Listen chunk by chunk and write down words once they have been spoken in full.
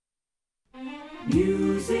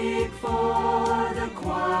Music for the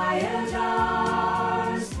quiet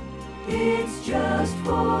hours. It's just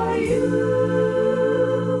for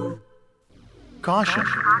you. Caution.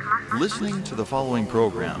 Listening to the following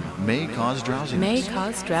program may cause drowsiness.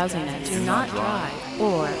 Do not drive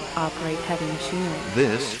or operate heavy machinery.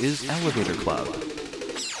 This is Elevator Club.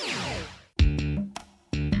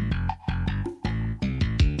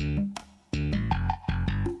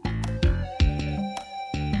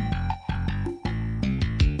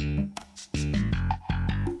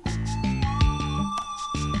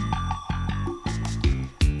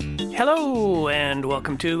 Hello, and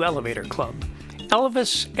welcome to Elevator Club.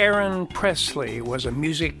 Elvis Aaron Presley was a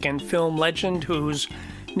music and film legend whose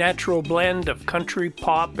natural blend of country,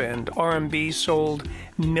 pop, and R&B sold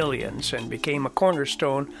millions and became a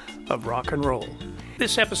cornerstone of rock and roll.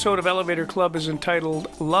 This episode of Elevator Club is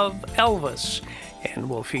entitled Love Elvis and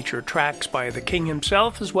will feature tracks by the King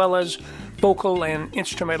himself as well as vocal and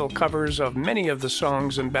instrumental covers of many of the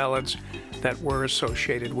songs and ballads that were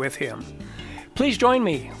associated with him. Please join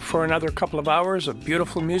me for another couple of hours of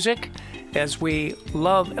beautiful music as we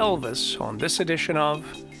love Elvis on this edition of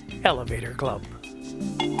Elevator Club.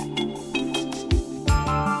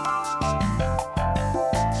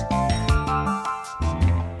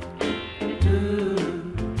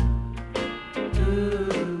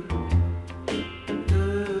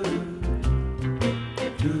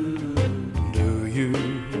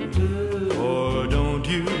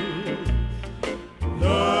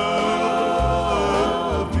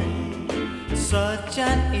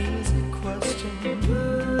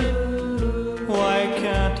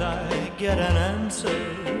 Get an answer.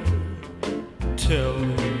 Tell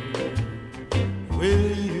me,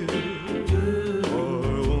 will you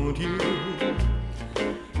or won't you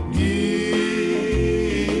give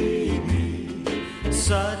me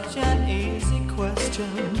such an easy question?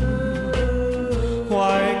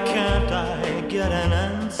 Why can't I get an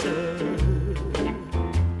answer?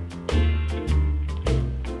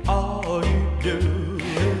 All you do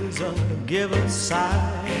is give a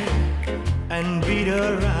sigh and beat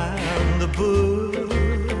around the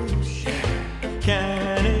bush.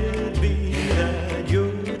 Can it be that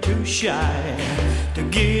you're too shy to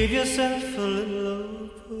give yourself a little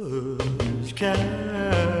push?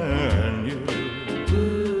 Can you,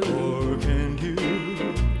 or can you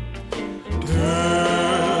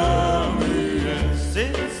tell me? Yes,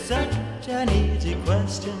 it's such an easy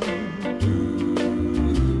question.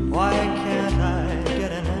 Why can't I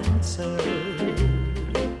get an answer?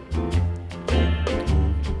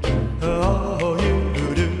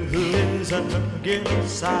 Give a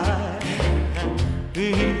sigh and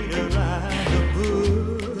beat around the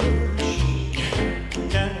bush.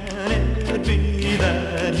 Can it be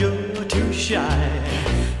that you're too shy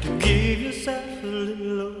to give yourself a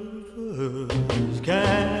little push?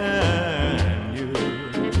 Can you,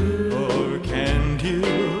 or can't you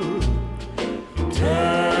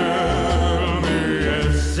tell me?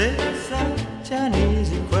 Yes, it's such an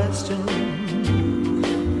easy question.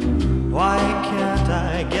 Why can't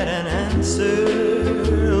I get an answer?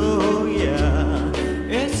 Oh yeah,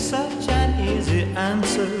 it's such an easy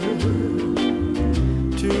answer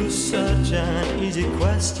to such an easy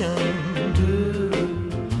question.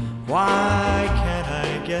 Why can't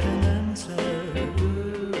I get an answer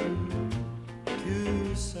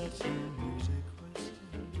to such an easy question?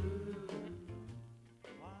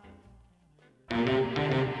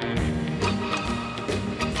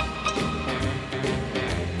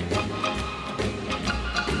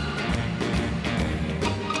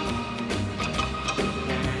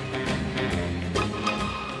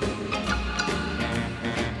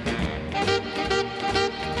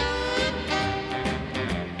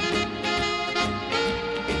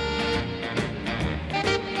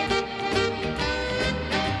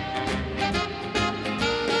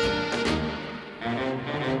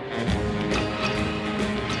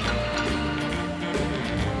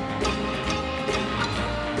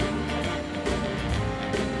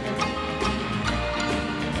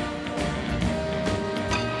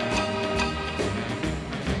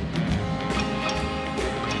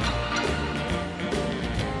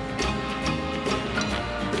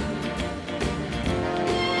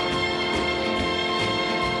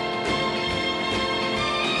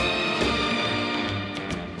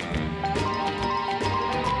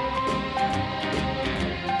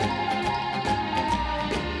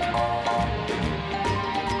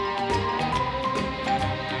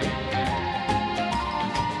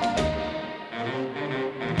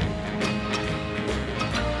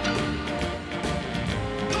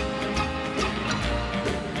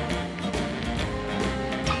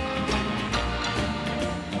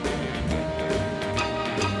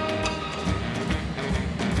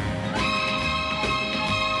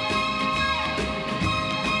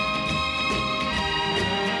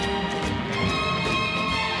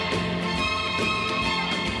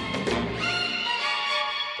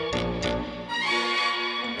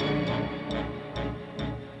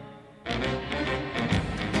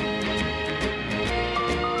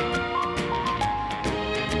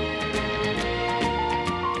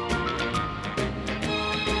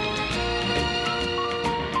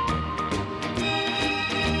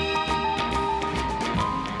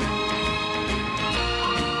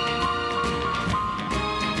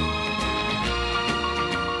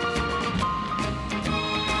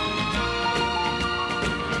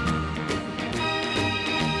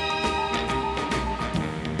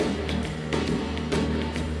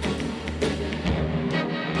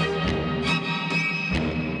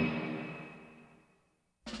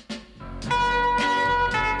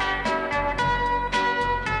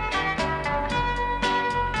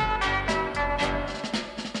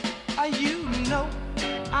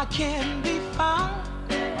 can be found.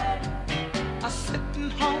 I'm sitting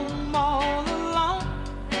home all alone.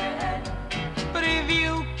 But if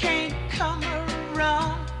you can't come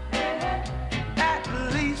around, at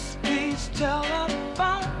least please tell the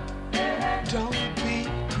phone. Don't be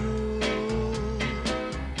cruel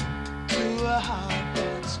to a heart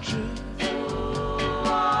that's true.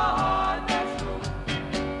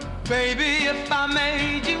 Baby, if I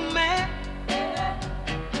made you mad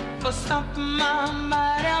for something I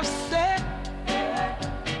might have said,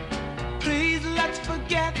 please let's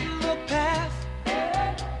forget the past.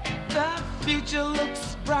 The future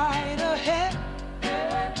looks bright ahead.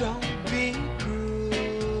 Don't be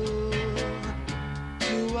cruel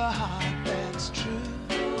to a heart that's true.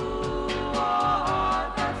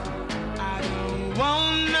 I don't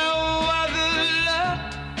want no other love.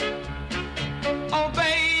 Oh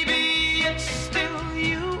baby, it's still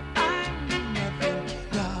you I'm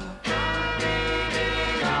thinking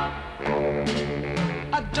of.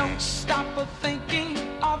 Don't stop thinking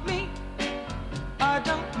of me.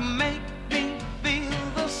 Don't make me feel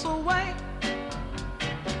this way.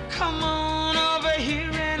 Come on over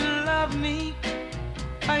here and love me.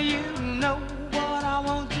 You know what I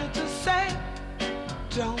want you to say.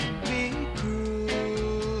 Don't be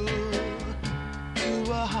cruel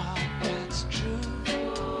to a heart that's true.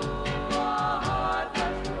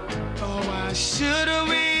 Oh, why should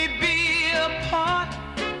we be apart?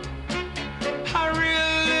 I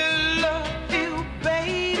really love you,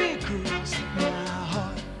 baby. Cross my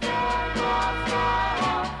heart.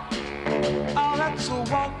 Oh, let's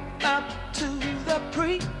walk up to the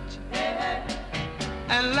preach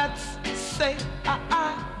and let's say I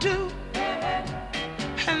do.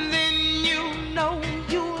 And then you know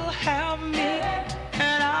you'll have me,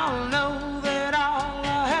 and I'll know that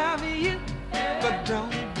I'll have you. But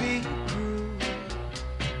don't be cruel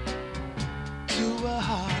to a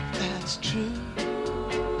heart that's true.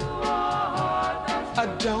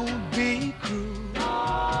 Don't be cruel,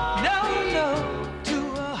 no, no, to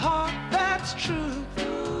a heart that's true.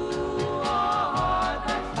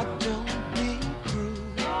 Don't be cruel,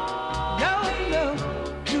 no, no.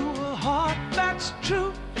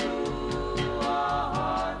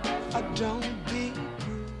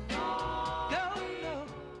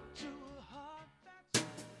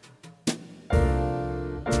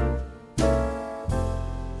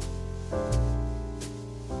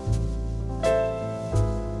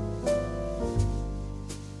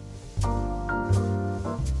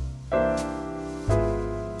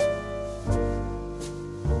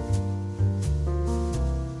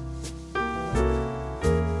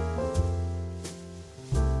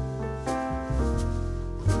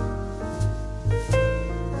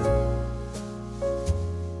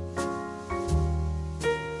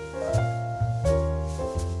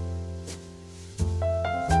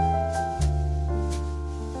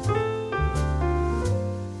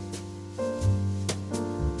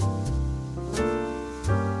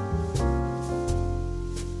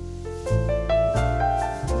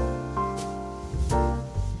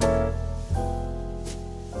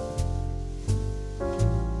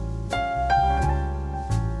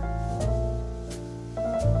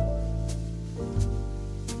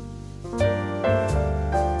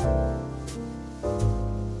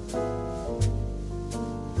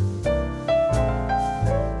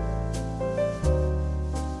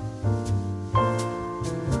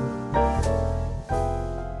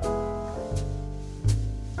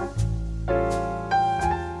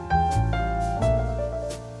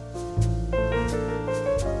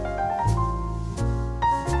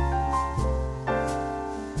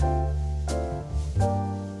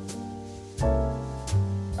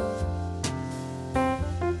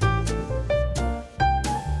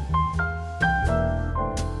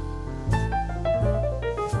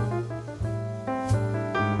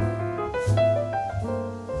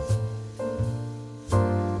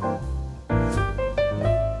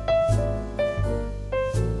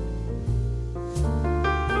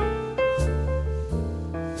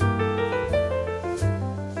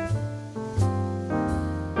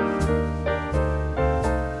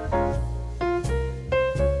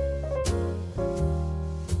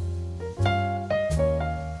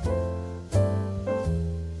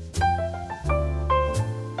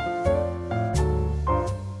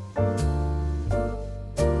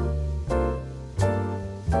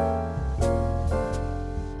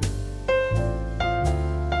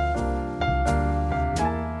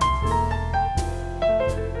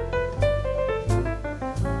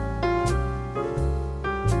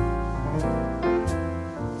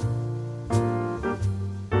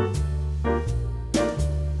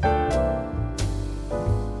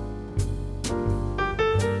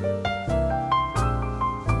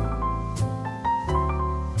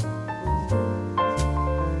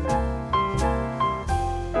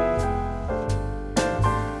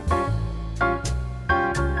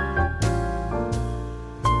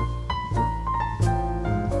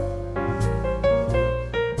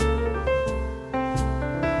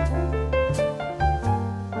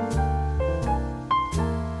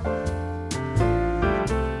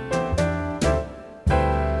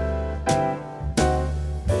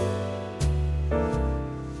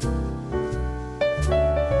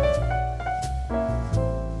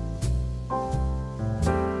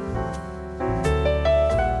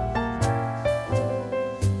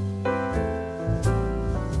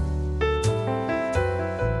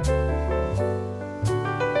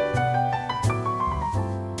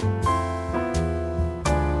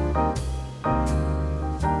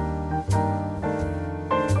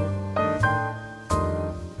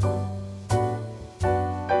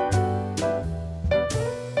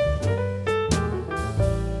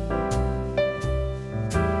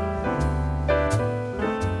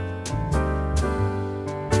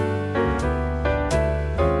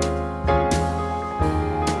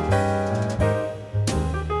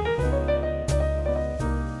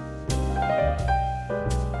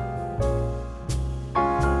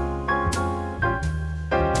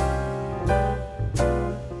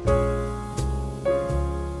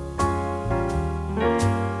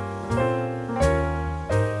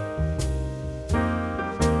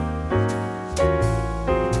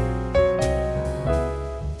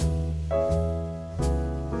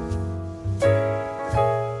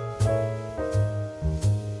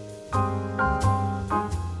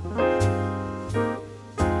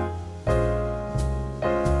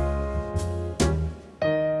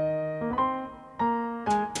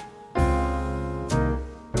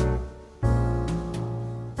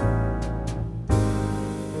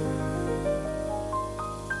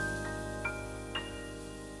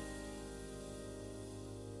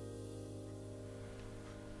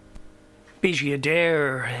 Bijou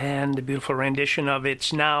Adair and a beautiful rendition of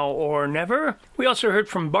It's Now or Never. We also heard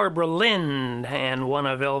from Barbara Lynn and one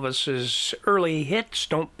of Elvis's early hits,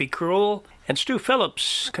 Don't Be Cruel, and Stu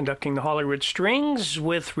Phillips conducting the Hollywood Strings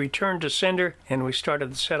with Return to Sender. And we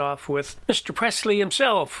started the set off with Mr. Presley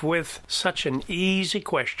himself with Such an Easy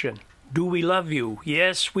Question. Do we love you?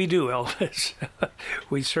 Yes, we do, Elvis.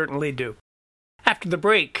 We certainly do. After the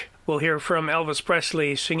break, we'll hear from Elvis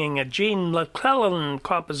Presley singing a Gene McClellan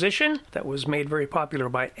composition that was made very popular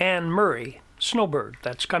by Anne Murray, Snowbird.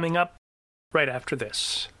 That's coming up right after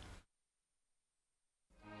this.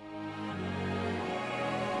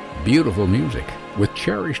 Beautiful music with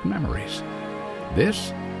cherished memories.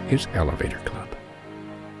 This is Elevator Club.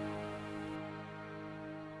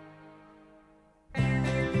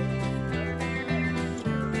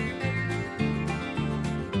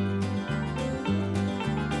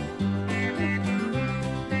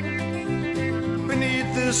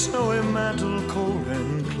 Snowy mantle, cold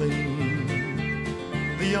and clean,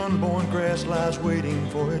 the unborn grass lies waiting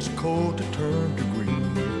for its coat to turn to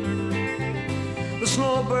green. The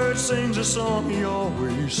snowbird sings a song he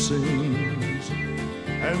always sings,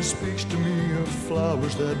 and speaks to me of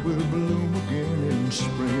flowers that will bloom again in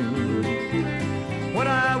spring. When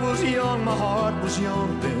I was young, my heart was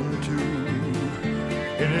young then too.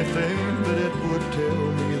 Anything that it would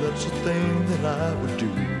tell me, that's the thing that I would do.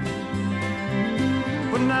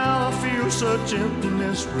 But now I feel such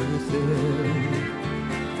emptiness within,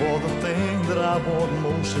 for the thing that I want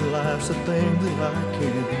most in life's the thing that I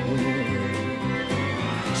can't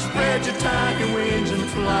win. Spread your tiny wings and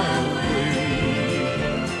fly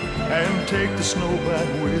away, and take the snow back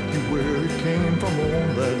with you where it came from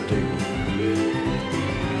on that day.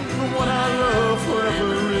 What I love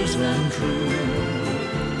forever is untrue,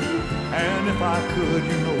 and if I could,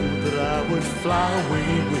 you know that I would fly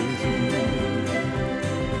away with you.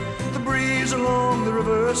 Breeze along the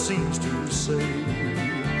river seems to say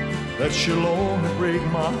that she'll only break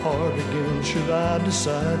my heart again should I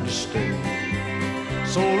decide to stay.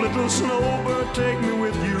 So little snowbird, take me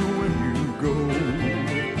with you when you go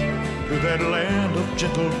to that land of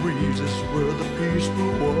gentle breezes where the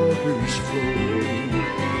peaceful waters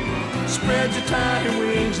flow. Spread your tiny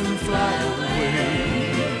wings and fly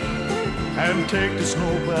away, and take the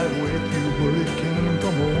snow back with you where it came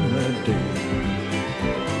from on that day.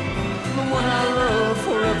 What I love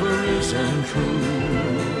forever is untrue,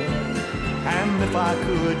 and if I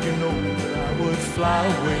could, you know that I would fly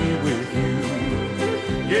away with you.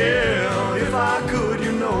 Yeah, if I could,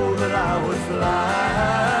 you know that I would fly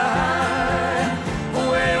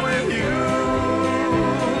away with you.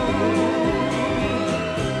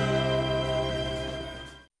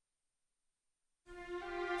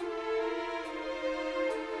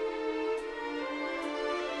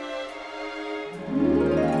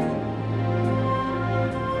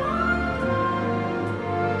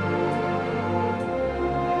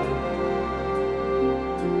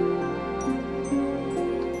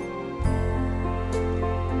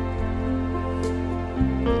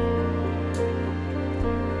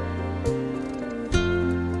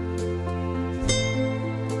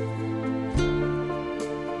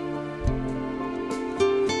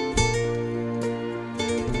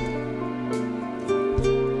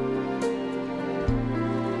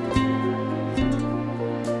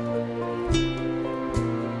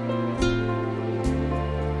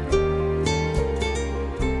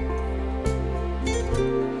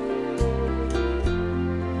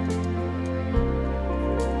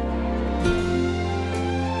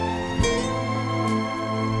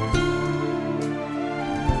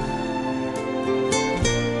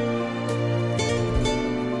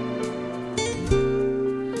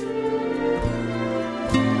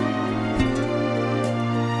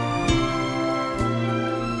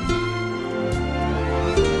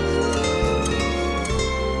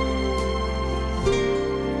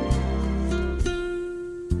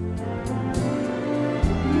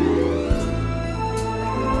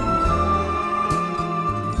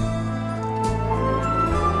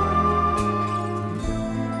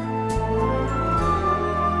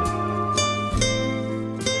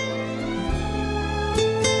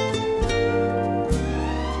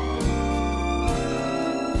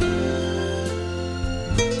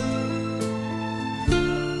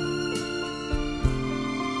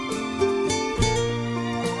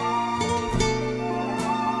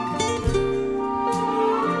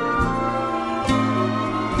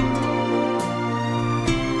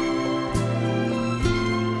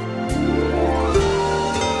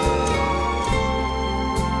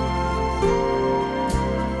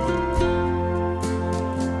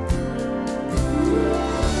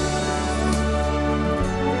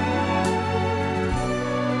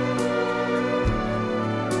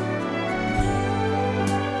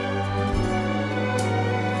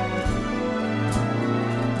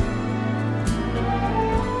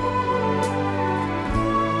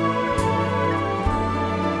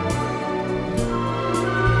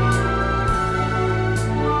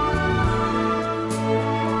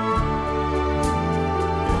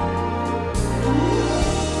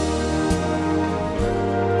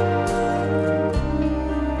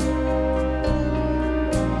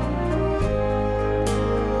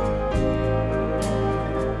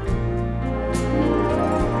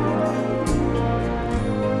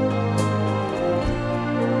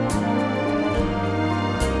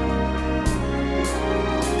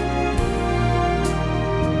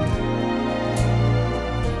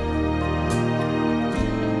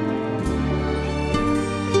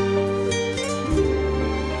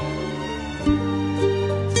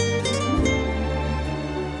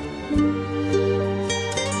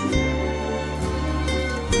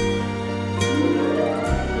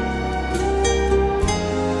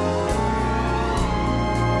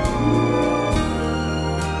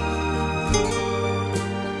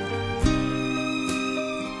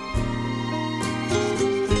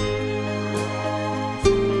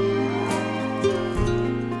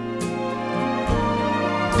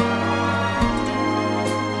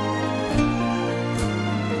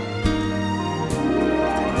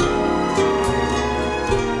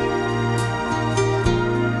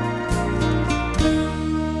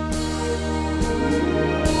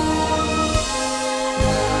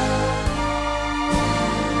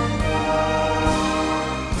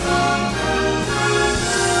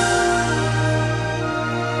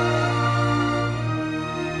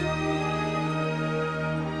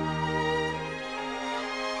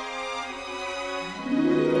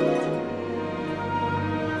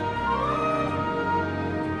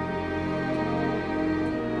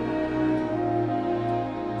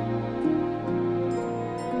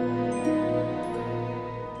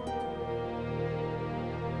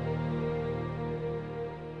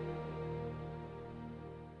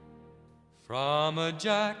 From a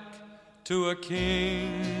jack to a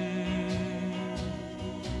king,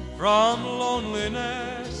 from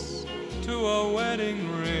loneliness to a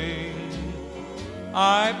wedding ring,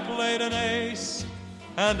 I played an ace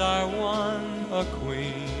and I won a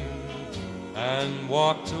queen, and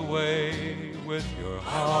walked away with your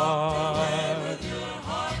heart.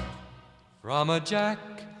 From a jack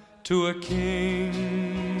to a king,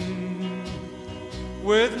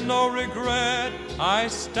 with no regret I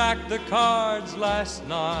stacked the cards last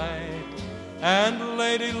night, and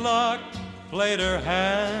Lady Luck played her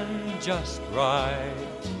hand just right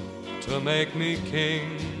to make me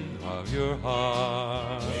king of your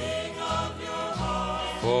heart.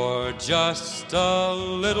 For just a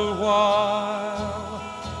little while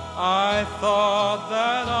I thought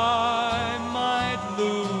that I might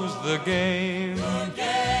lose the game.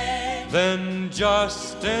 Then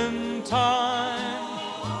just in time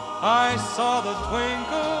I saw the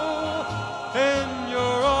twinkle in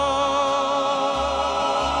your eye.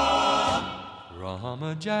 From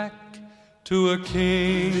a jack to a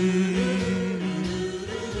king,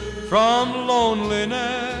 from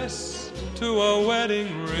loneliness to a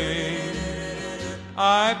wedding ring,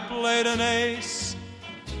 I played an ace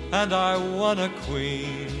and I won a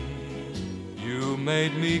queen. You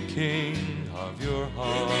made me king of your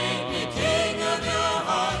heart.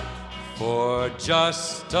 For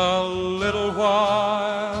just a little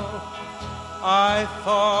while I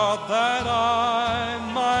thought that I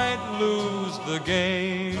might lose the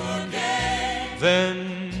game.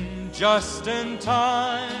 Then just in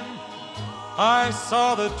time I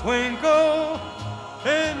saw the twinkle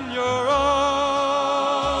in your eye.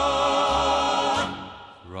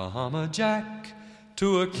 From a jack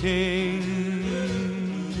to a king,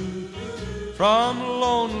 from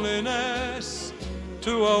loneliness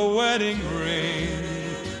to a wedding ring,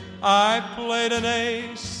 I played an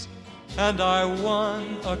ace and I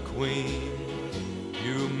won a queen.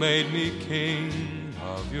 You made me king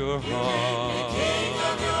of your heart.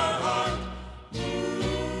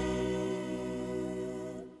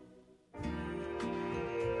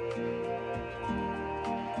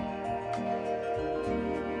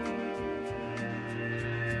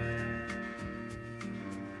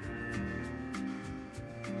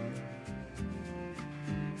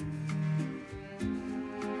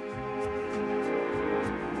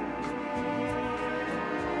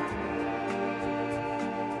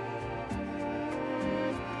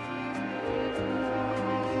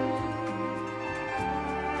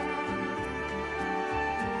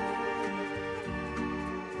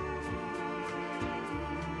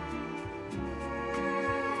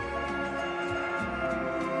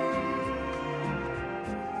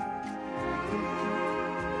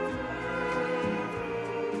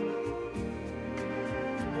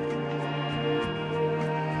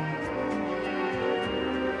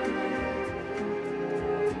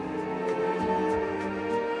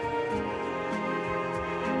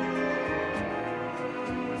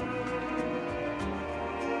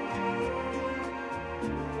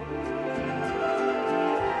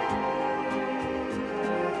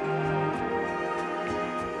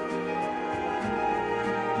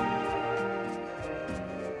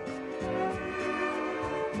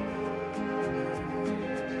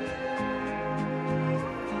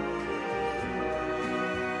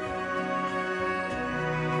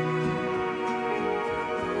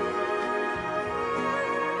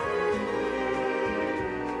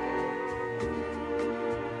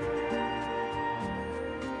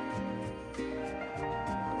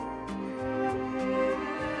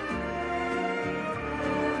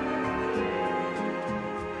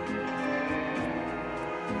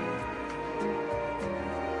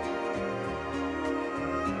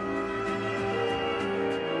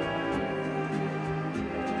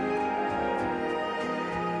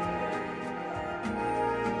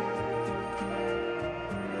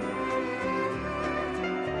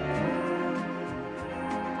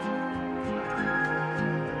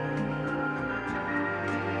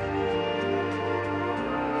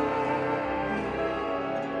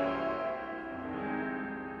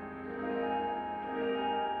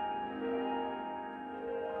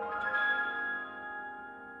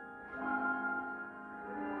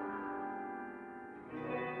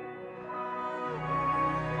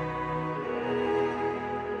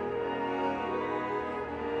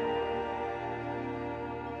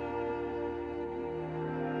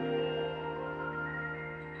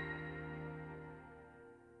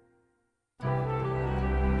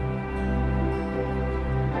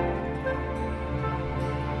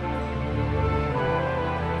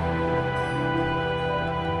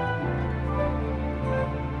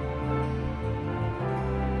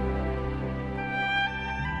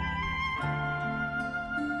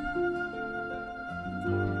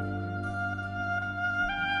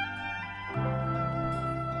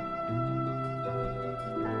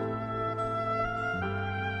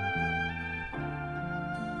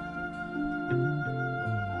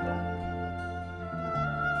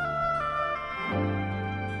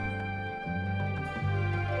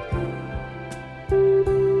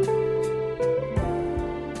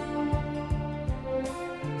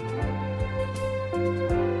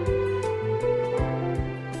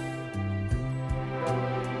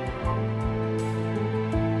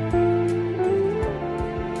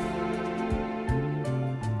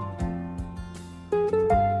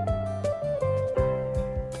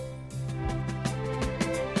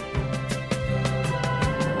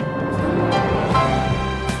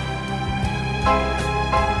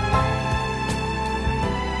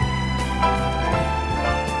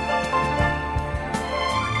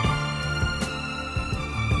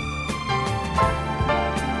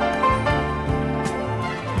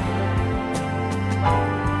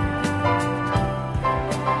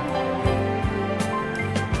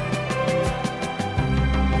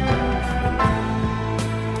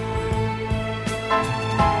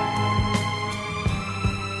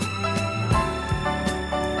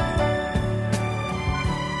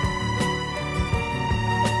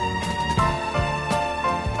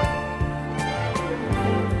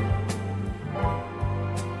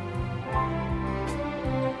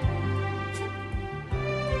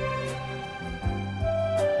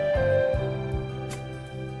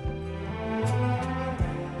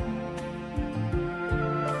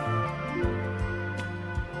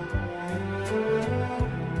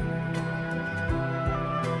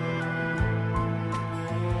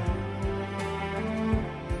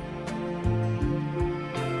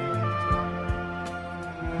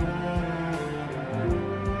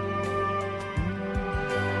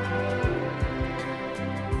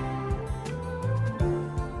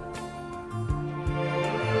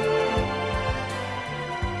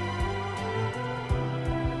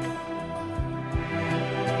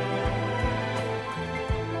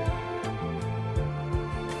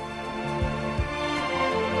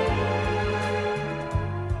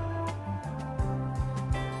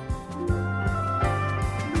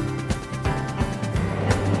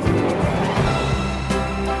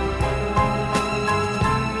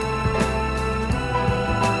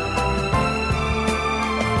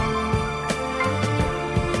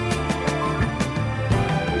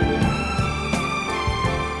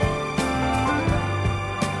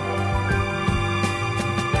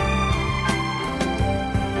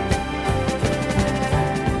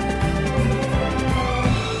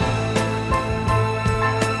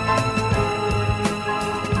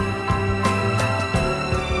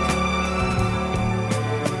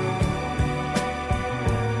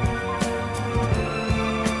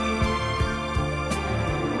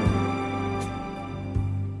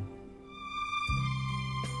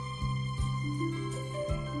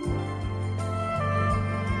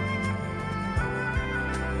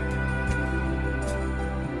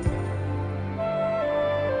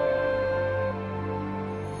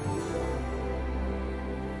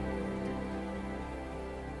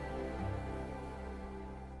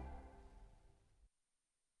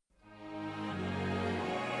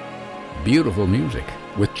 beautiful music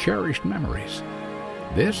with cherished memories.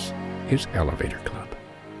 This is Elevator Club.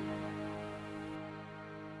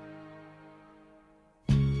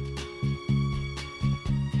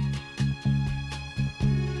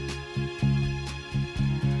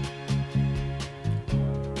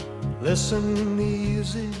 Listen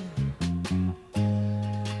easy,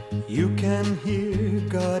 you can hear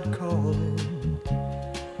God calling,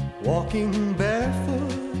 walking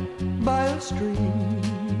barefoot by a stream.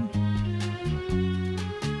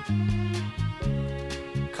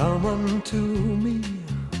 Come unto me,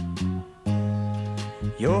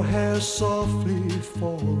 your hair softly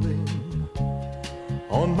falling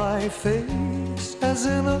on my face as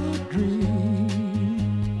in a dream.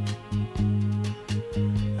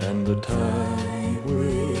 And the time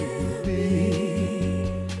will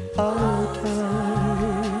be our time,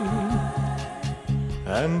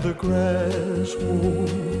 and the grass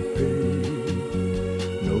won't pay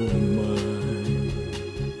no mind.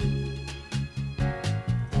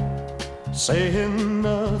 Saying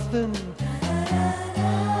nothing,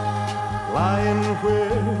 lying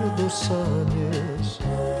where the sun is,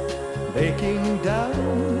 baking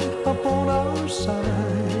down upon our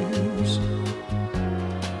sides.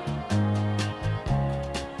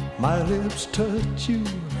 My lips touch you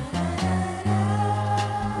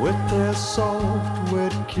with their soft,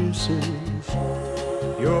 wet kisses,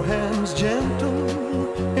 your hands gentle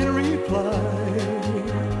in reply.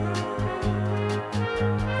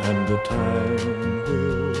 And the time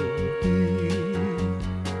will be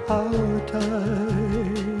our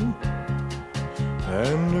time,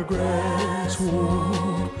 and the grass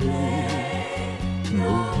won't pay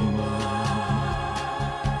no mind.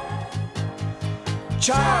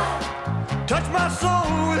 Child, touch my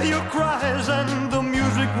soul with your cries, and the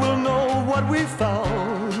music will know what we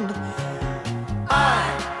found. I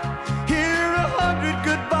hear 100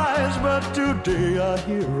 goodbyes, but today I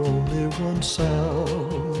hear only one sound.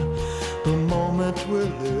 The moment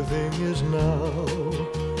we're living is now.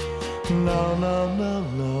 Now, now, now,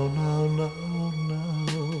 now, now, now, now.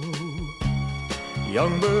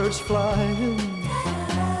 Young birds flying,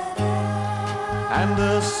 and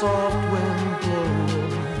the soft wind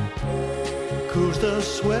blowing cools the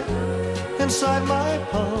sweat inside my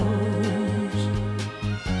palms.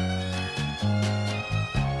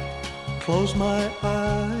 Close my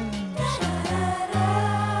eyes,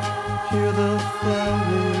 hear the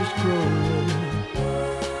flowers growing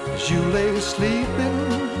as you lay sleeping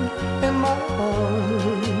in my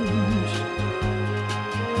arms.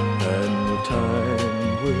 And the time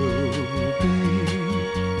will be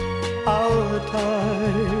our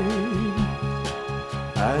time,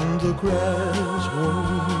 and the grass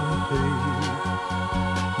won't pay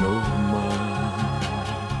no mind.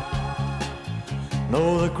 No,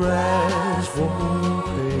 the grass won't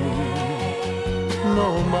pay no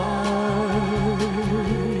mind.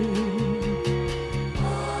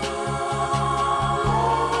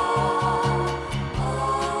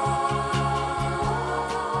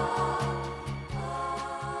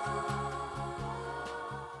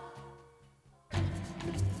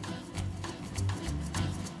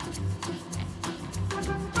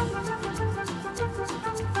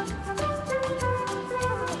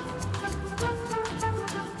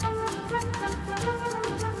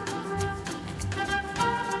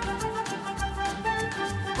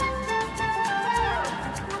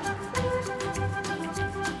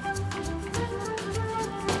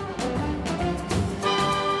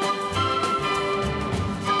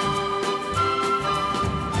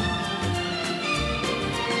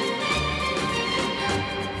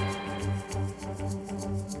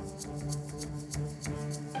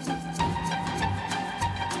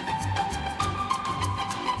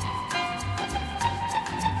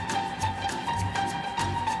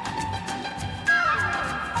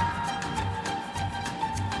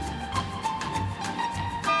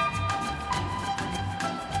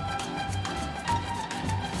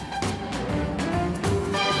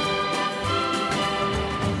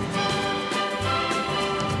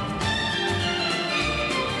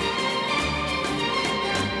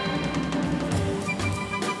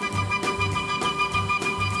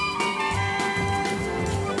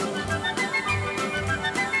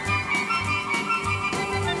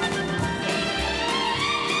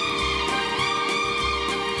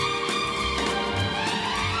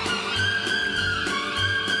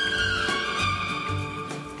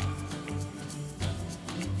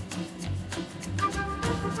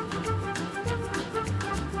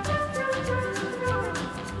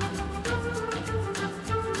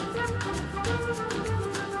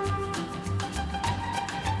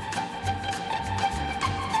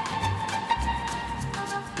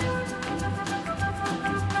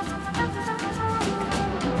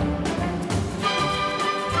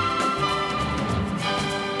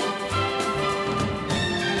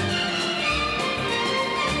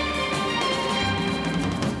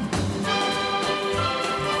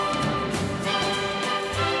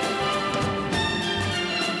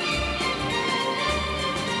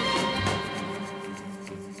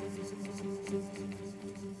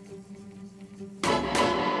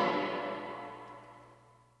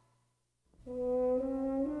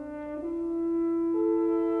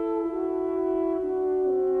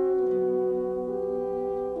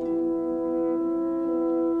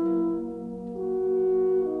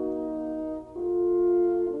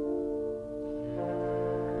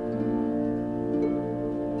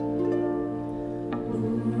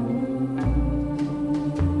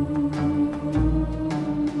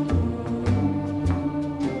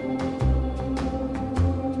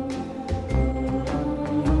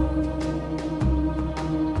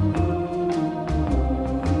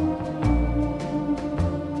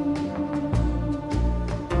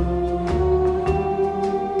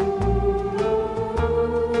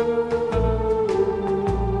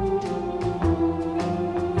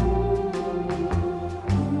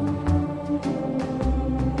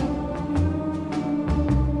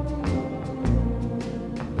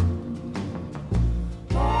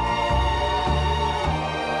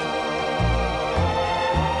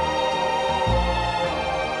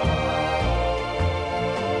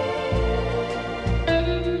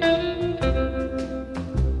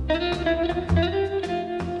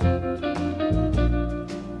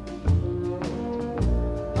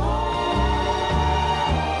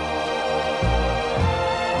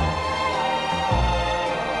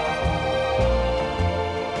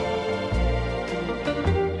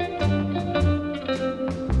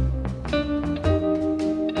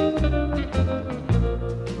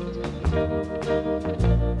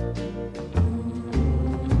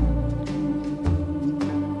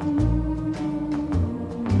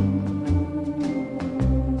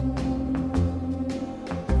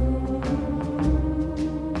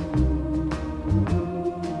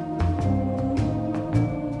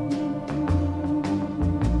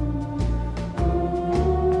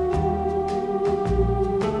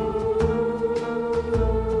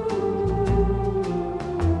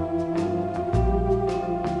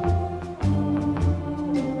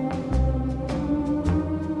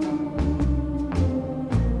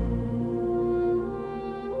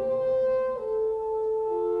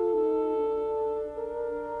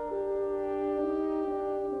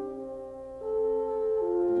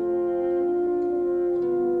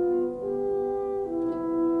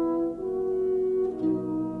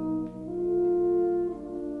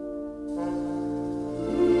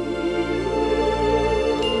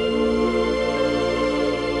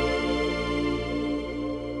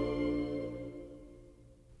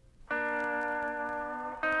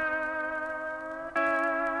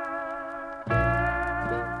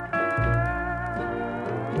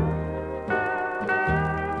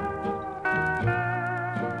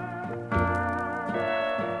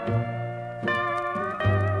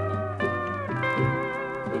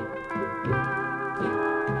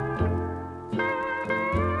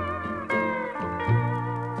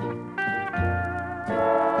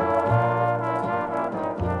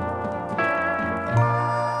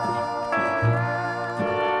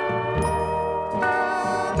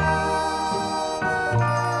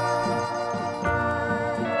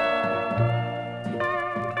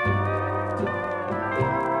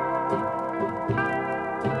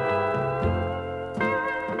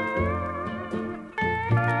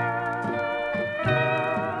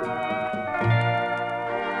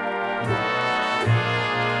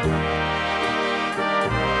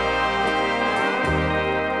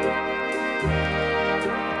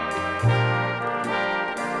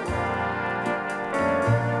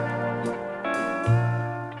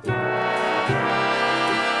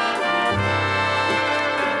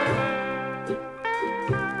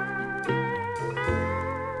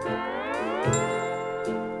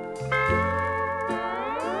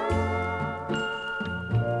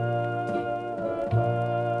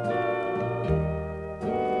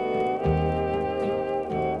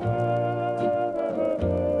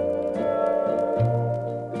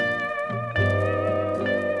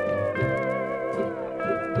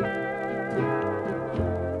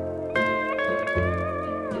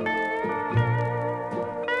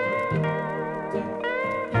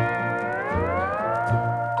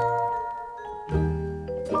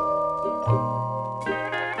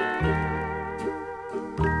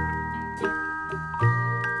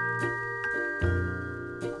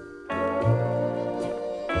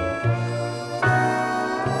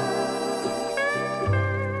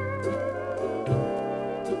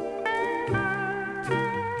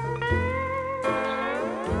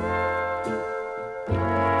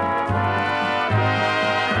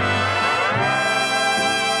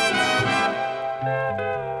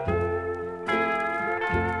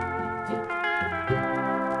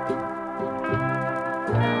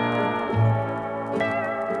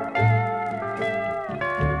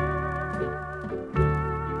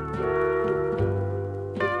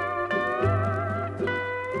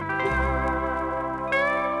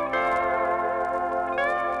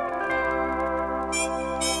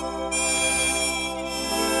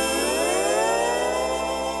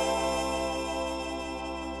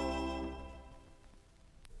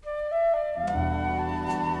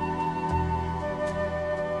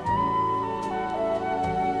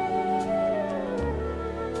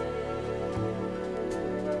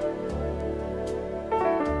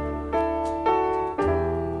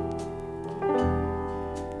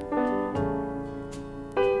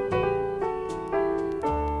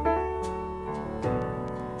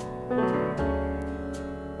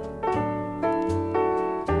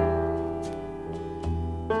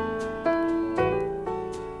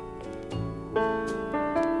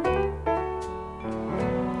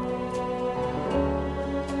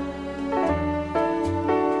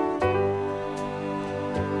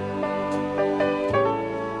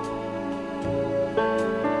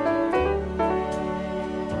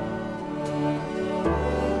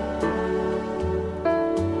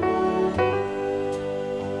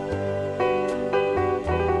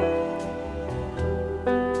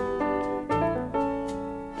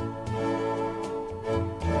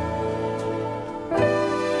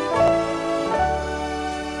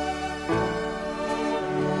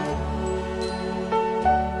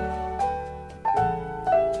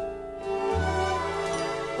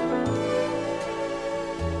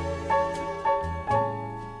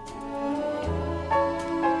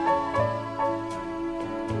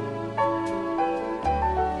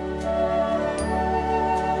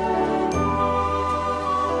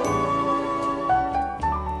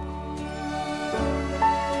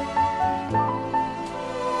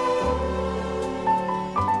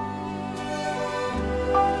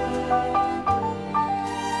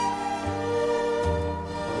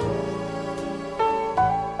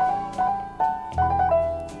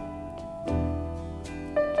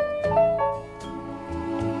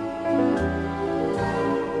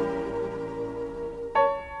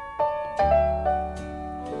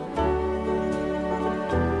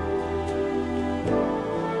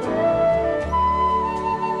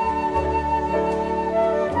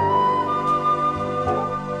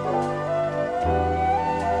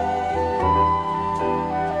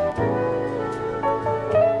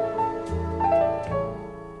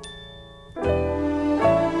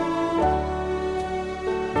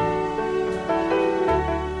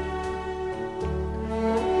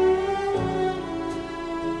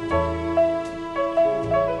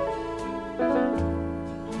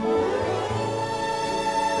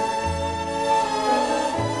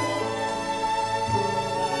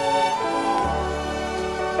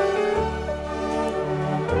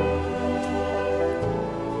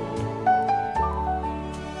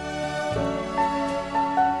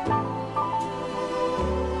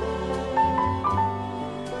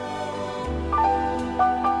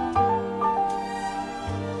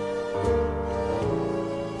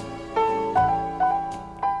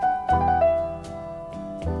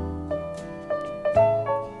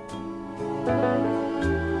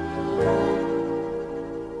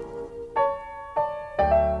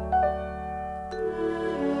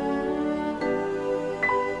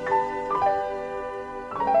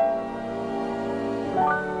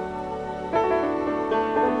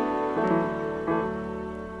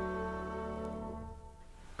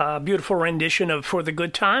 A beautiful rendition of For the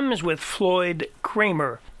Good Times with Floyd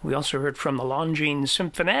Kramer. We also heard from the Longines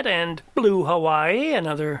Symphonette and Blue Hawaii,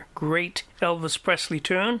 another great Elvis Presley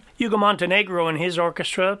tune. Hugo Montenegro and his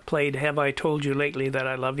orchestra played Have I Told You Lately That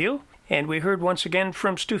I Love You. And we heard once again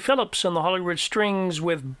from Stu Phillips and the Hollywood Strings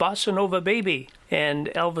with Bossa Nova Baby. And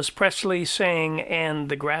Elvis Presley sang And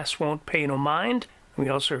the Grass Won't Pay No Mind. We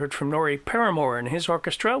also heard from Norrie Paramore and his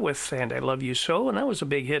orchestra with And I Love You So, and that was a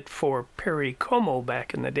big hit for Perry Como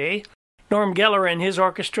back in the day. Norm Geller and his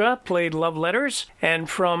orchestra played Love Letters, and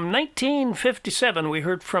from 1957 we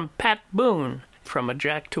heard from Pat Boone, From a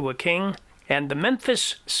Jack to a King, and the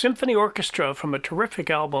Memphis Symphony Orchestra from a terrific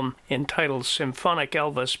album entitled Symphonic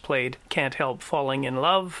Elvis played Can't Help Falling in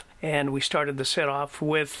Love, and we started the set off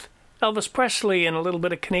with Elvis Presley and a little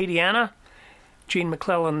bit of Canadiana, Gene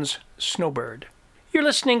McClellan's Snowbird. You're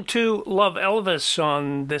listening to Love Elvis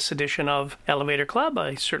on this edition of Elevator Club.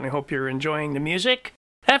 I certainly hope you're enjoying the music.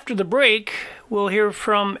 After the break, we'll hear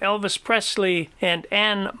from Elvis Presley and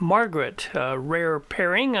Anne Margaret, a rare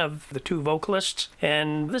pairing of the two vocalists.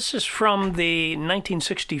 And this is from the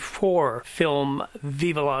 1964 film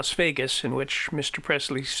Viva Las Vegas, in which Mr.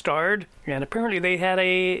 Presley starred. And apparently they had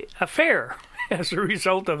an affair as a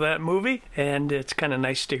result of that movie, and it's kind of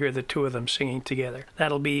nice to hear the two of them singing together.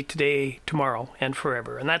 That'll be today, tomorrow, and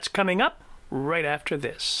forever, and that's coming up right after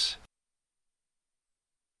this.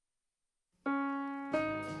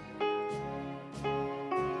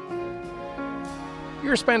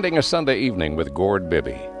 You're spending a Sunday evening with Gord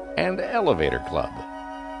Bibby and Elevator Club.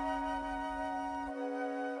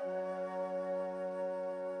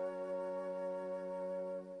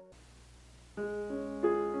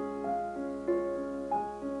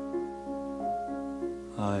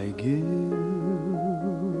 I give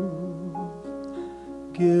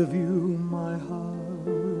you my heart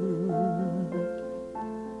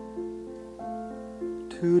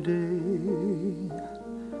today,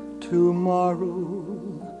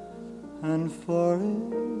 tomorrow, and forever.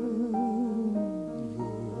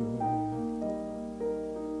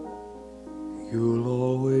 You'll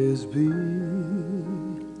always be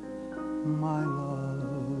my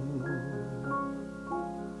love.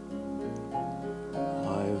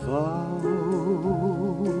 I vow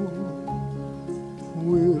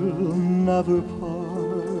we'll never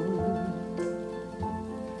part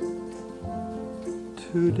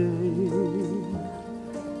today,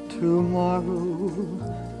 tomorrow,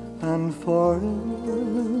 and forever.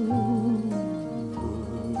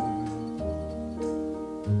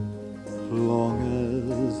 Long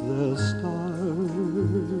as there's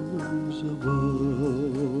stars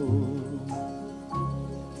above,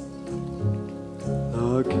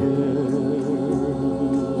 the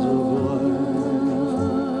cares of life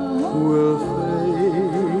will fade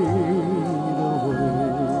away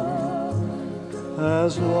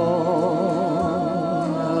as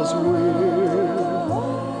long as we're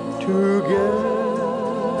together.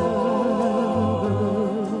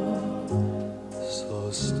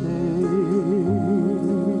 So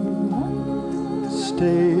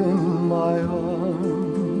stay in my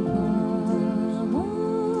arms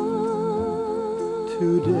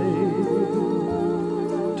today,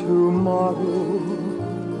 tomorrow,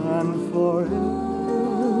 and forever.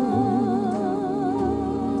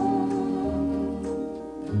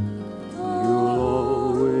 You'll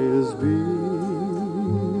always be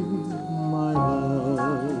my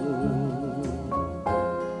love.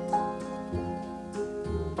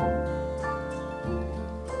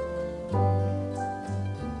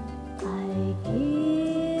 I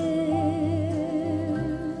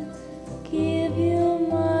give you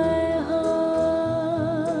my heart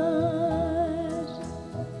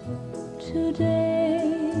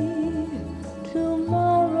today,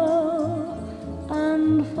 tomorrow,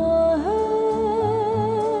 and forever.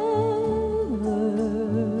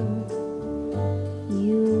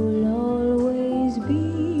 You'll always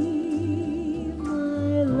be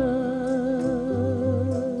my love.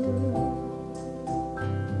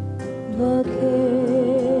 The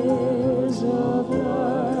cares of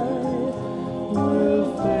life will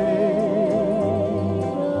fade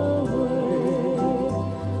away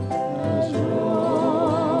as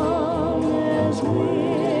long as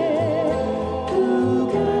we're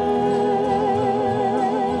together.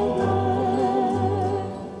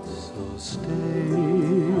 So stay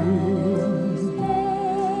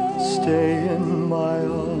in my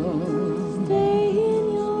arms Stay in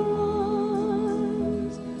your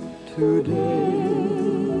arms today,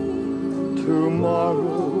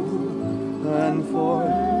 tomorrow, and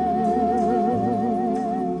forever.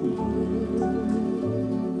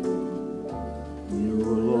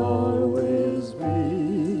 You'll always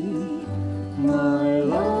be my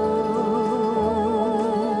love.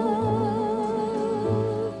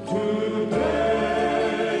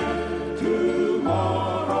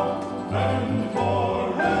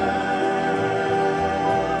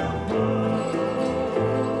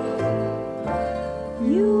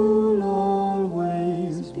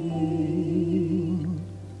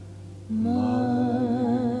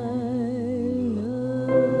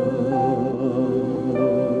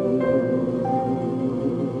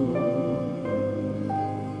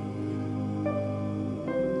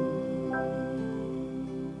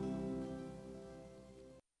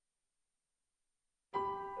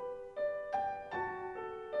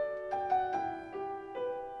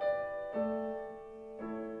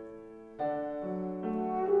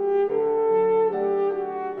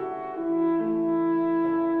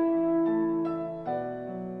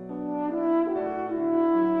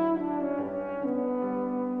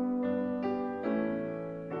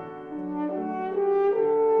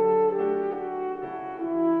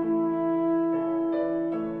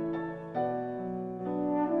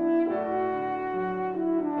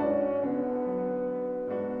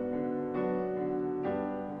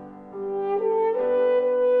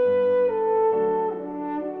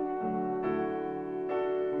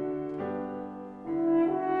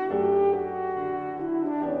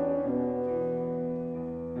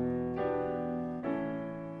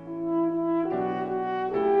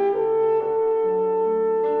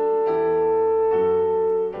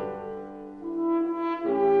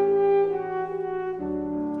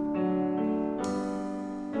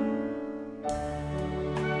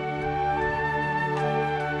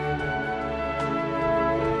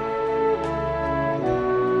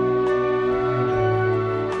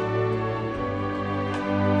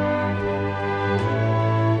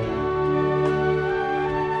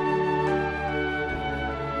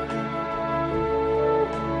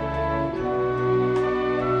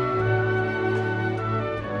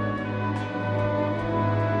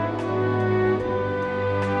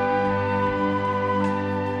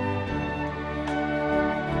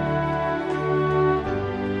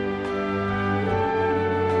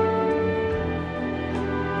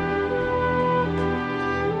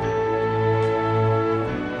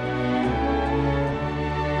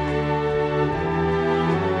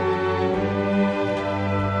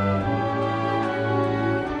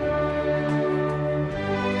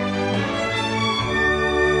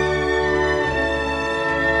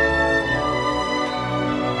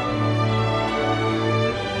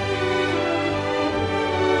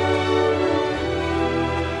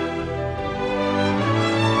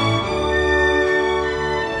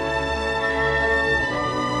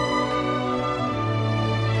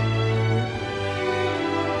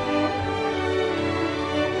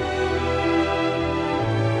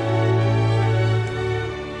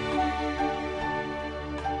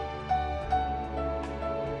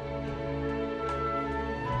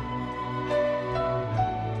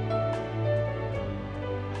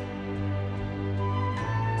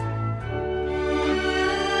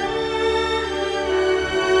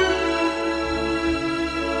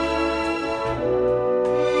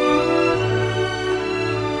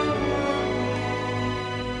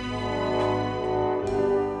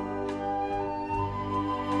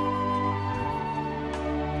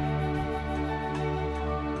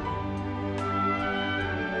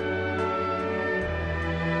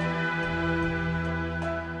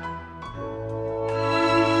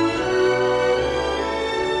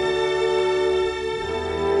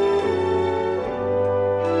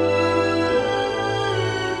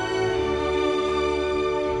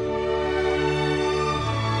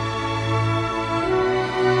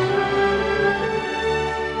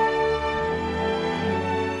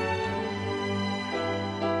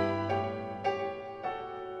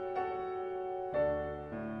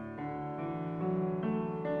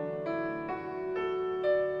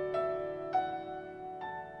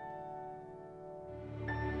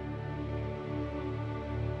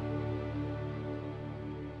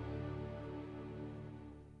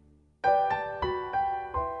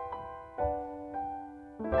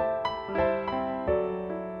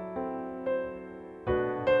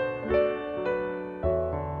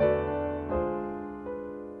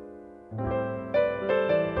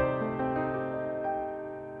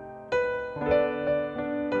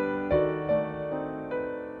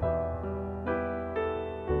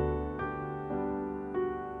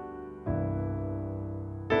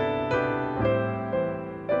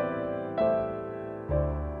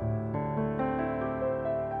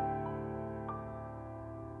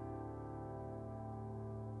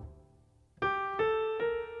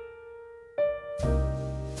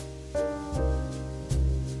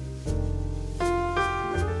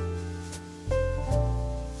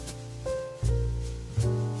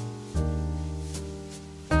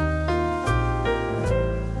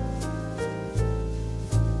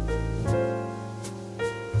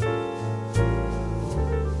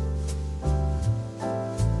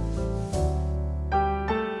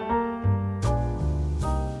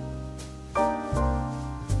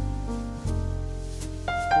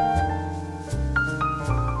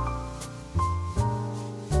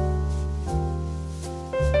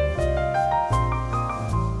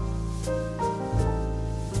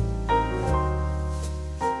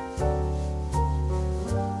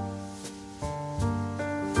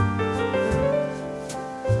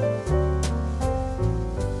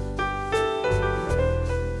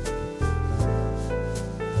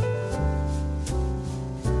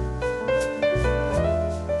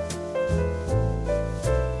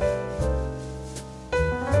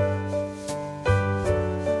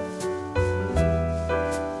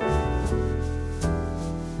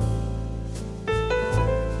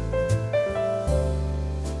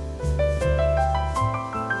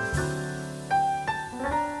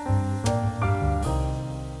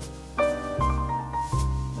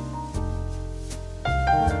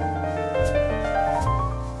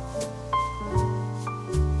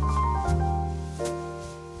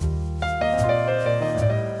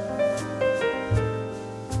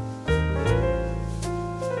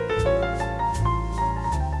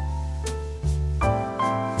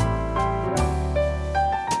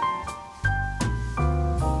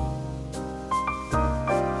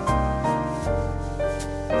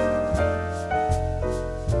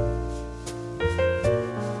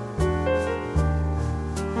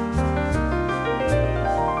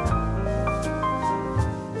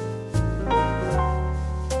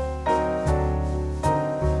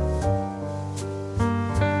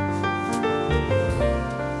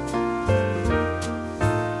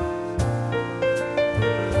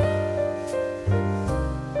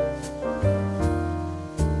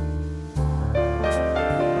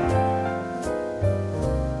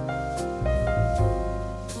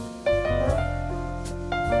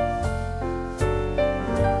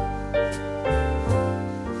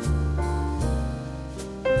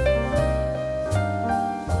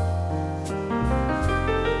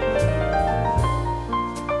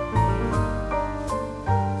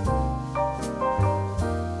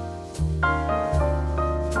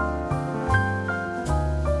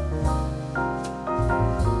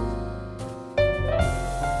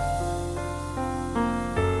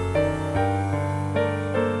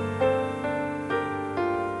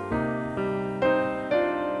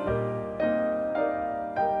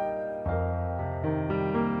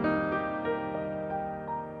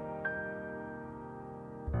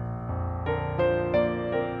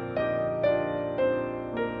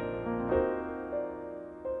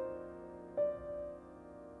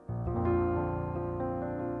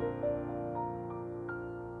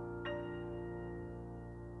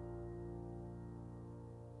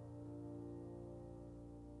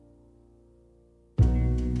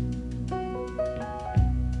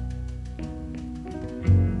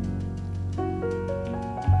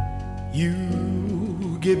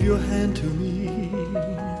 give your hand to me,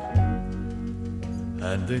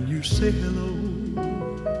 and then you say hello,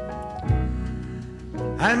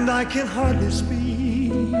 and I can hardly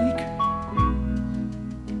speak.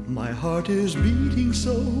 My heart is beating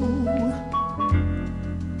so,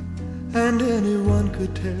 and anyone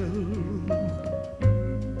could tell.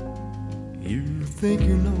 You think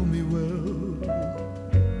you know me well,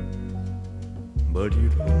 but you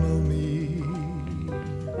don't know me.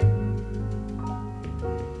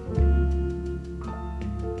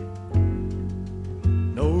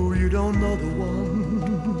 No, you don't know the one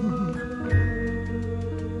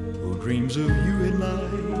who dreams of you at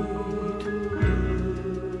night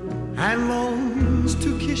and longs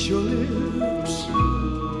to kiss your lips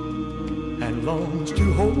and longs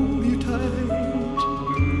to hold you tight.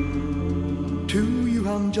 To you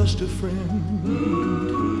I'm just a friend,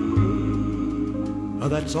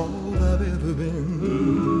 that's all I've ever been.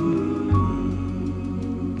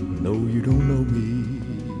 No, you don't know me.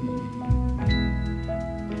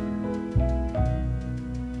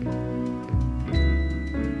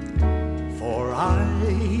 For I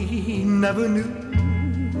never knew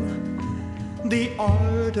the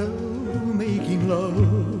art of making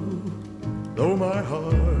love, though my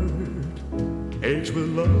heart aches with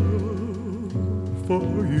love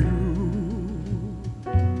for you.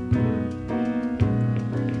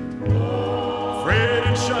 Afraid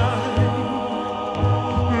and shy,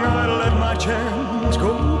 I let my chance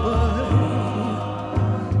go by,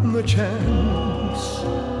 the chance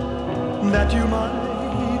that you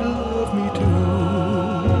might love me too.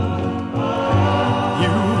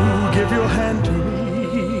 You give your hand to me,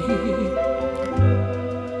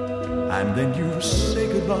 and then you say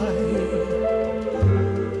goodbye.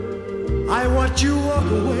 I watch you walk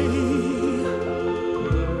away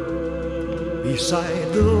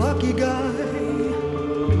beside the lucky guy,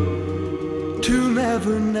 to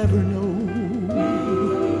never, never know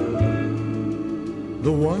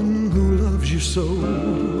the one who loves you so.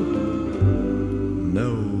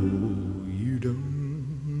 No, you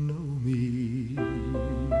don't know me.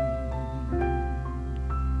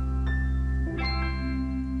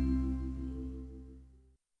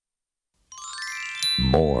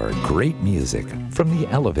 More great music from the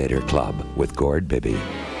Elevator Club with Gord Bibby.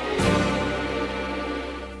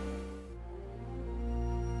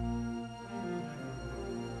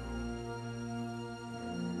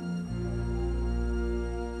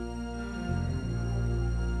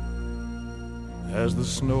 As the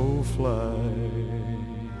snow flies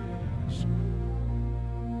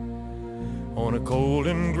on a cold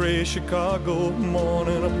and gray Chicago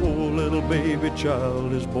morning, a poor little baby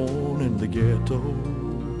child is born in the ghetto.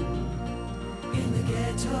 In the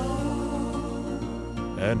ghetto.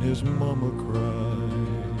 And his mama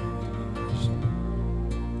cries,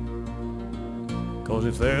 'cause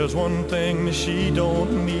if there's one thing that she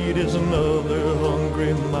don't need, is another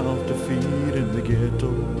hungry mouth to feed in the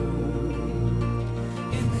ghetto.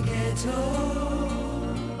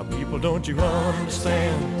 People, don't you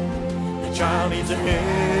understand? The child needs a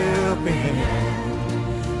helping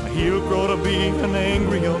hand. He'll grow to be an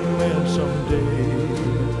angry young man someday.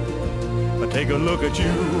 But take a look at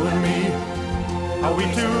you and me. Are we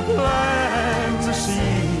too blind to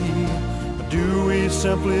see? Or do we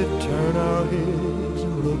simply turn our heads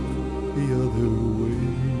and look the other way?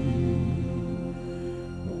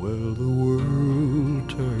 Well, the world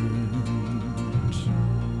turns,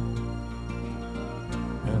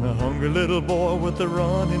 and a hungry little boy with a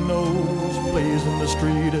runny nose plays in the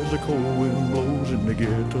street as the cold wind blows in the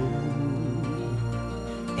ghetto.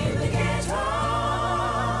 In the ghetto.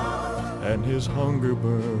 And his hunger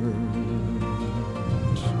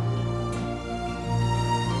burns.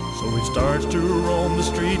 So he starts to roam the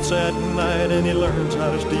streets at night, and he learns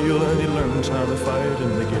how to steal, and he learns how to fight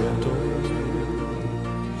in the ghetto.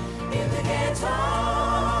 In the ghetto.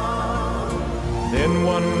 Then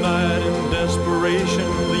one night in desperation,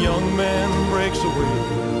 the young man breaks away.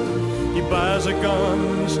 He buys a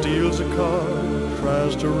gun, he steals a car,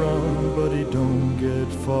 tries to run, but he don't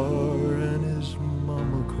get far, and his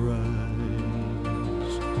mama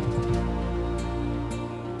cries.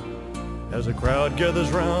 As a crowd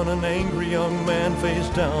gathers round, an angry young man face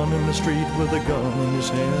down in the street with a gun in his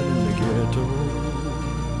hand in the ghetto.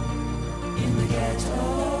 In the ghetto.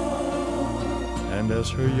 And as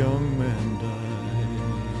her young man dies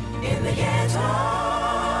in the ghetto,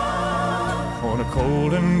 on a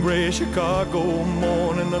cold and gray Chicago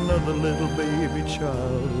morning, another little baby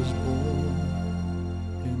child is born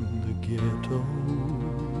in the ghetto.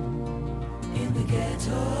 In the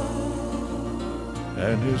ghetto.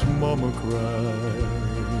 And his mama cried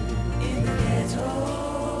in the ghetto.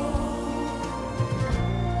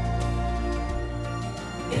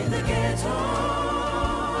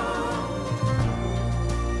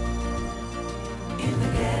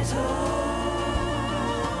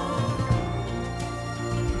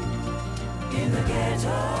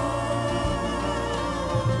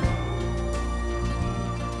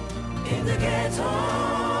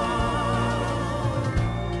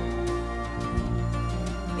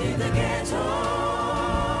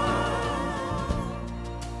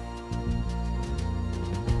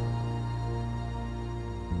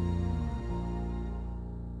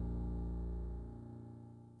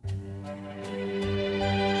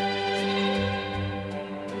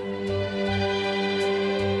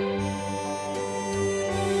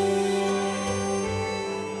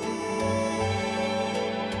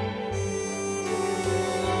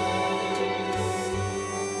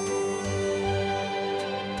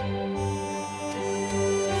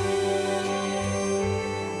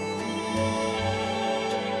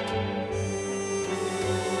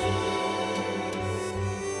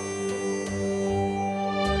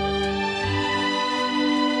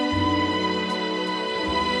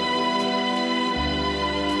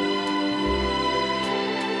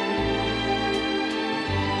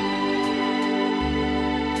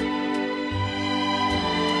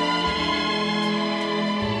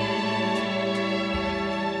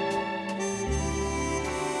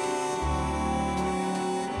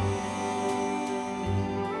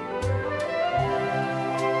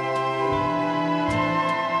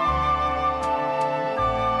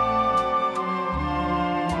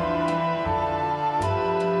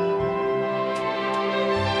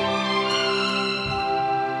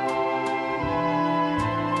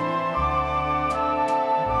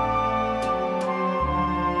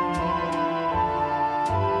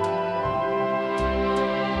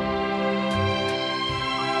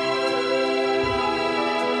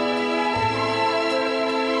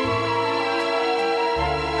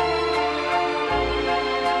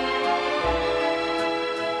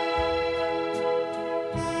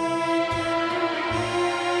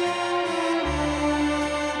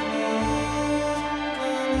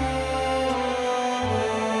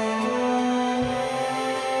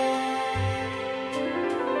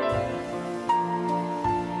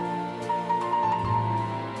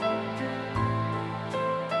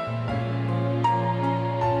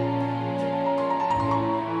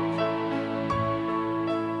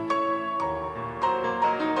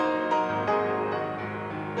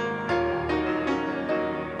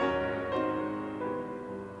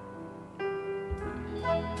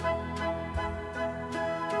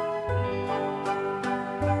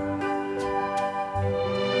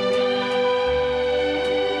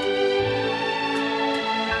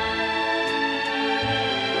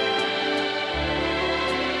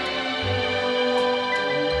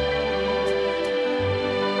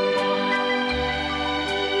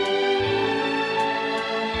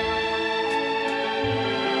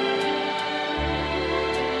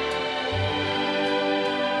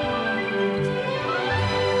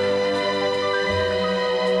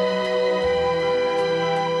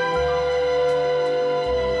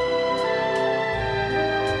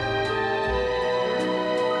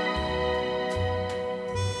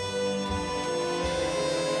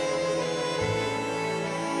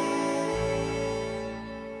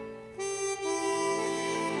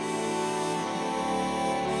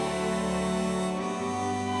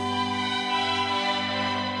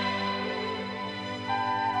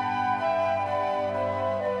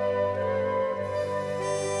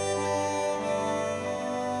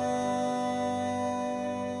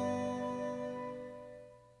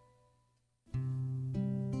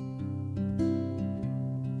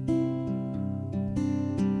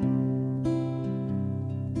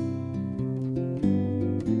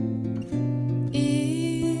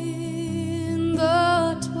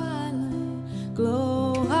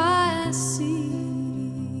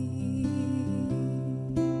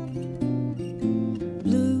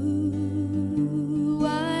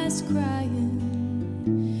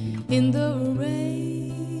 in the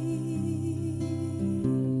rain.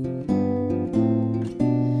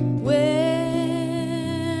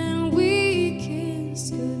 When we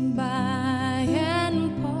kissed goodbye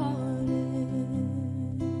and parted,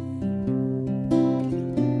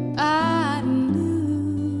 I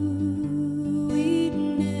knew we'd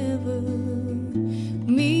never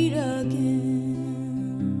meet again.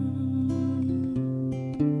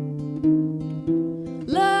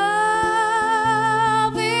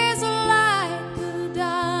 Love is like a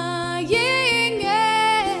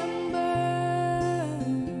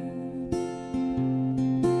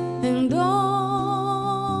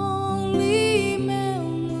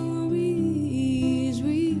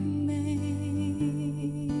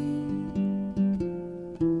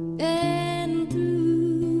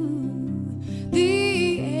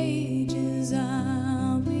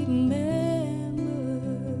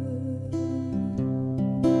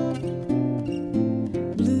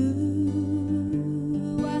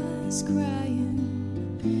eyes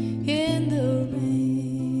crying in the rain.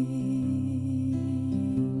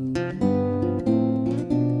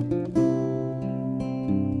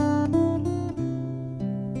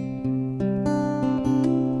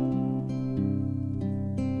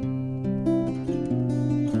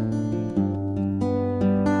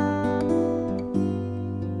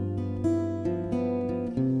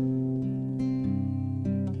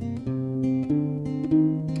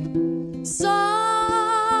 Someday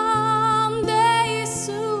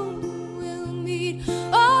soon we'll meet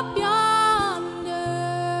up yonder,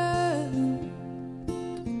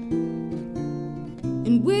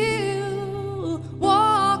 and we'll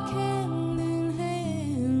walk hand in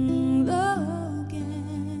hand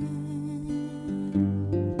again,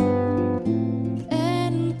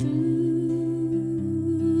 and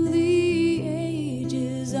through the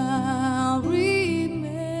ages I'll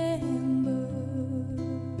remember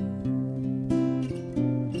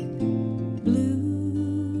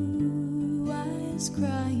blue eyes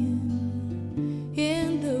crying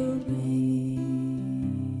in the rain.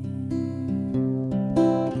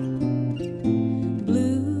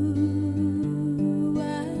 Blue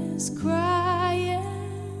eyes crying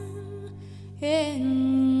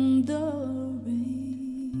in the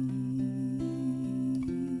rain.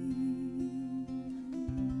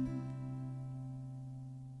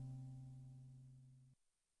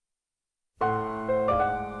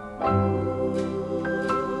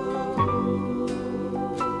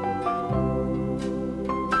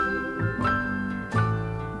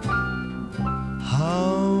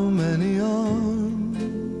 How many arms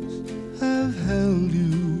have held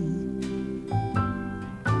you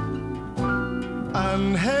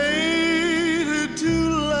and hated to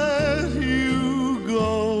let you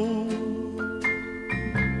go?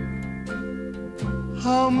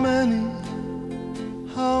 How many,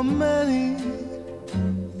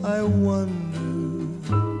 I wonder,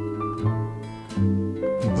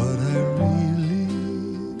 but I really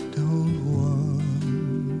don't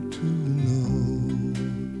want to know.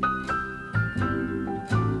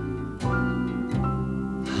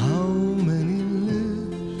 How many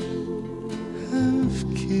lips have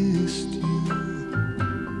kissed you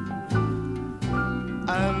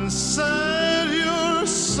and set your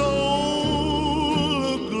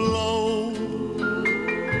soul aglow?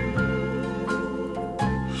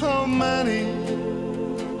 How many,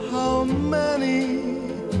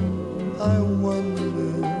 I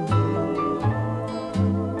wonder,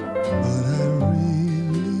 but I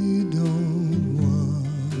really don't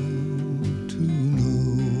want to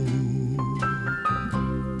know.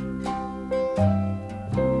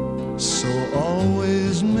 So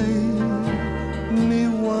always make me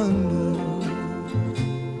wonder,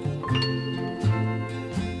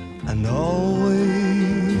 and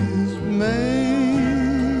always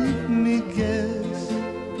make me guess,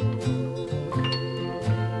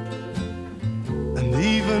 and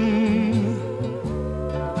even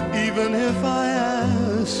if I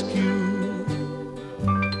ask you,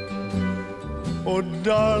 oh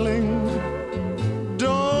darling,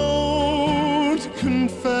 don't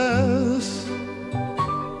confess,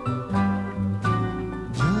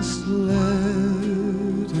 just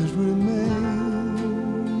let it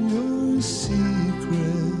remain your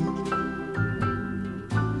secret.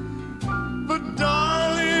 But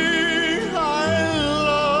darling, I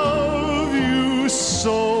love you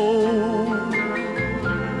so.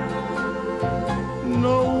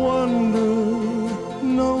 No wonder,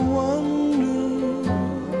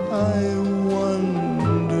 I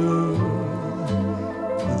wonder,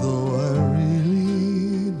 though I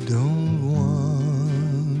really don't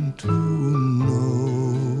want to know.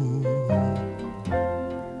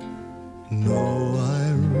 No, I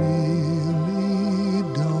really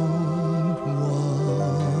don't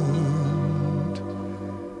want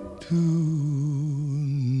to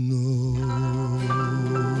know.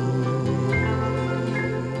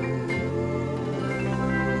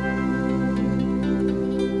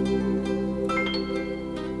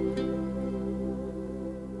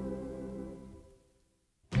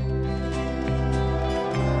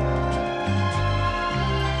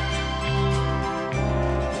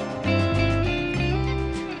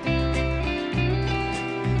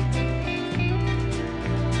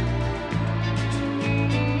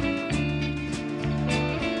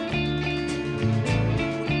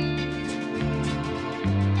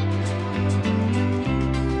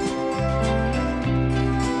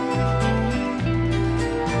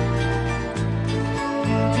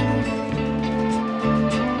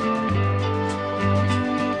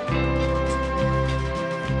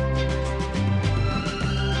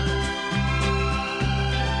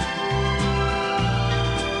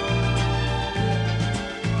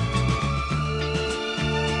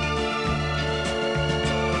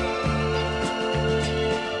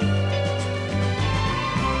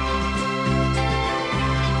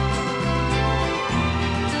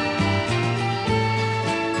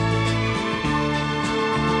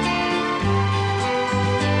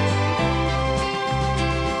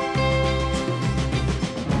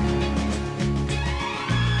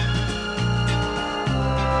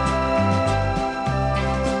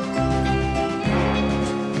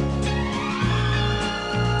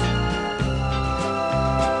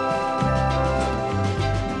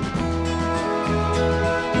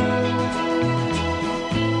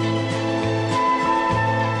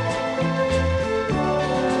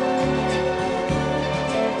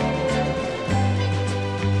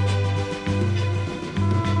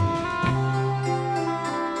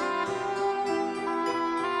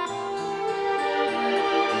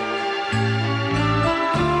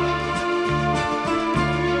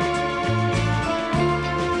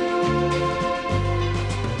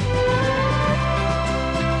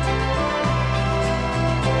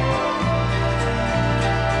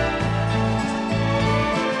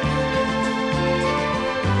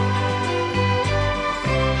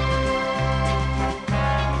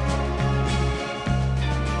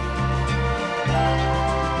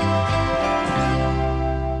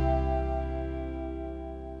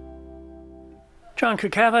 John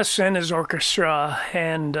Kakavas and his orchestra,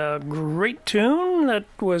 and a great tune that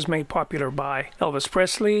was made popular by Elvis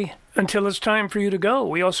Presley, Until It's Time for You to Go.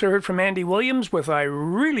 We also heard from Andy Williams with I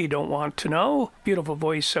Really Don't Want to Know, beautiful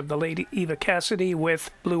voice of the late Eva Cassidy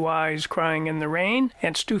with Blue Eyes Crying in the Rain,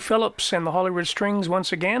 and Stu Phillips and the Hollywood Strings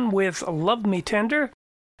once again with Love Me Tender.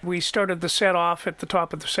 We started the set off at the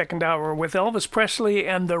top of the second hour with Elvis Presley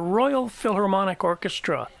and the Royal Philharmonic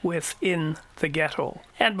Orchestra with In the Ghetto.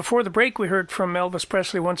 And before the break, we heard from Elvis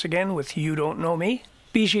Presley once again with You Don't Know Me.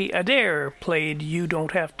 Bijie Adair played You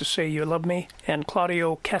Don't Have to Say You Love Me, and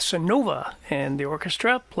Claudio Casanova and the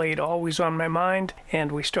orchestra played Always on My Mind,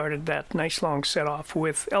 and we started that nice long set off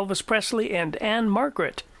with Elvis Presley and Anne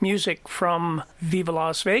Margaret. Music from Viva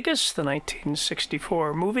Las Vegas, the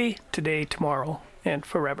 1964 movie, Today, Tomorrow, and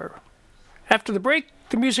Forever. After the break,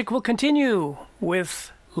 the music will continue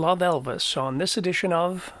with Love Elvis on this edition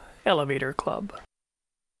of Elevator Club.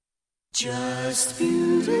 Just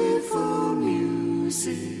beautiful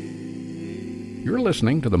music. You're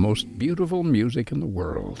listening to the most beautiful music in the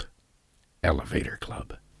world, Elevator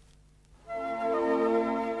Club.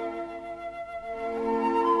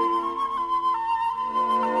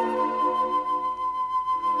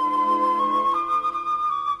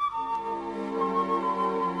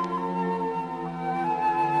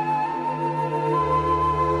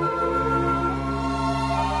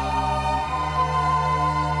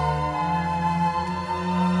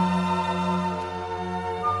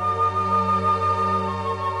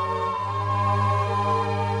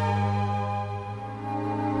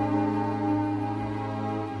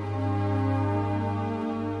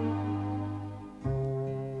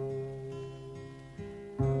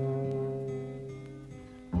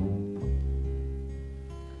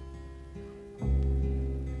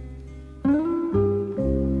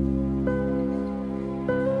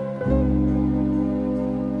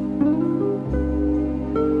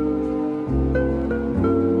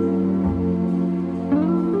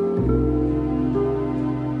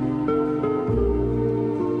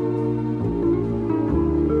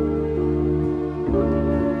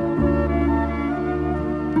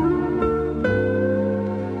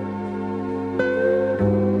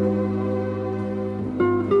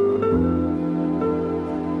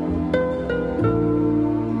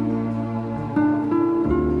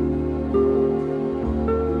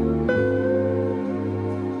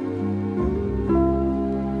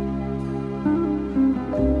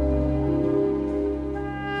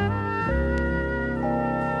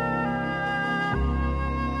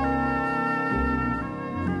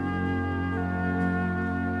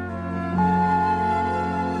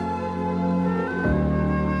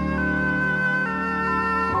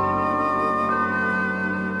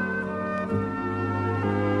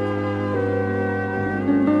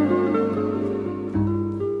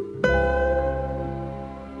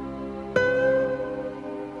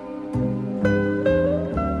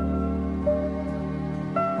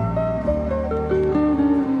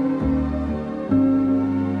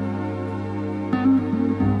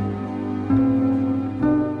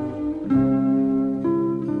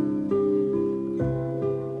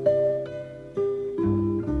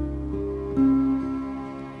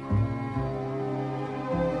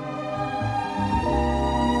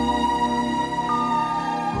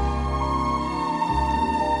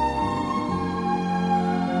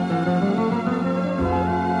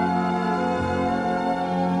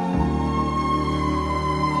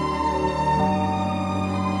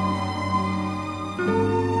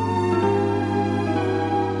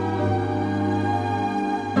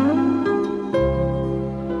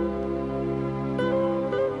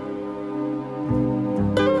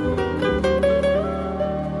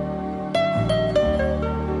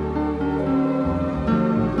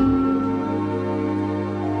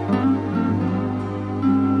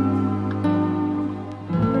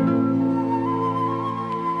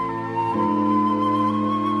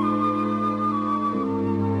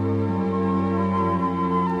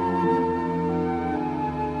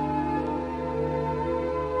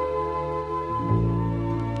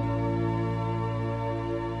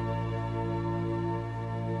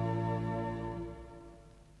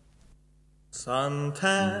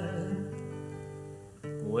 Suntan,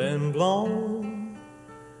 wind blown,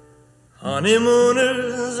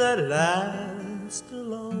 honeymooners at last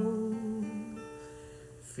alone,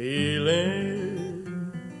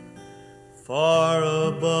 feeling far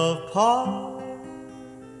above par.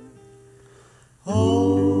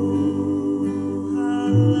 Oh, how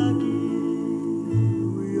lucky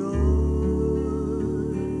we are,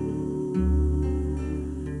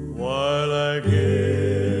 while I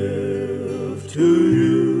give to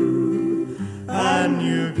you and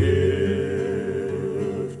you give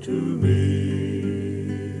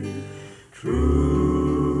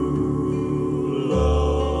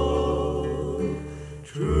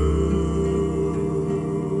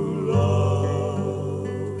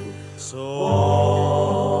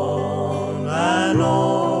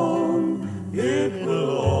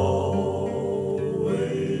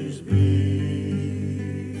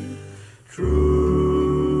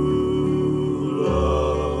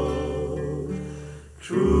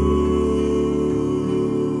true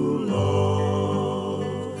love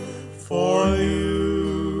for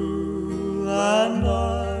you, and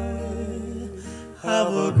I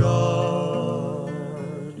have a guardian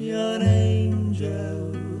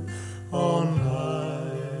angel on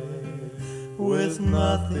high with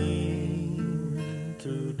nothing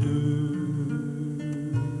to do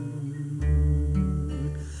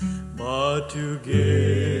but to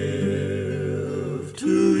give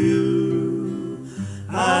to you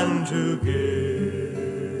and to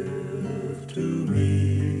give to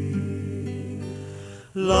me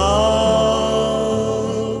love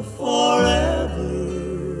forever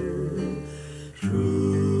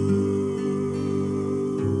true,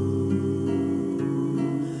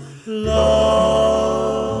 love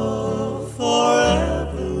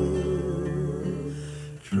forever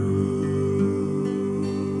true.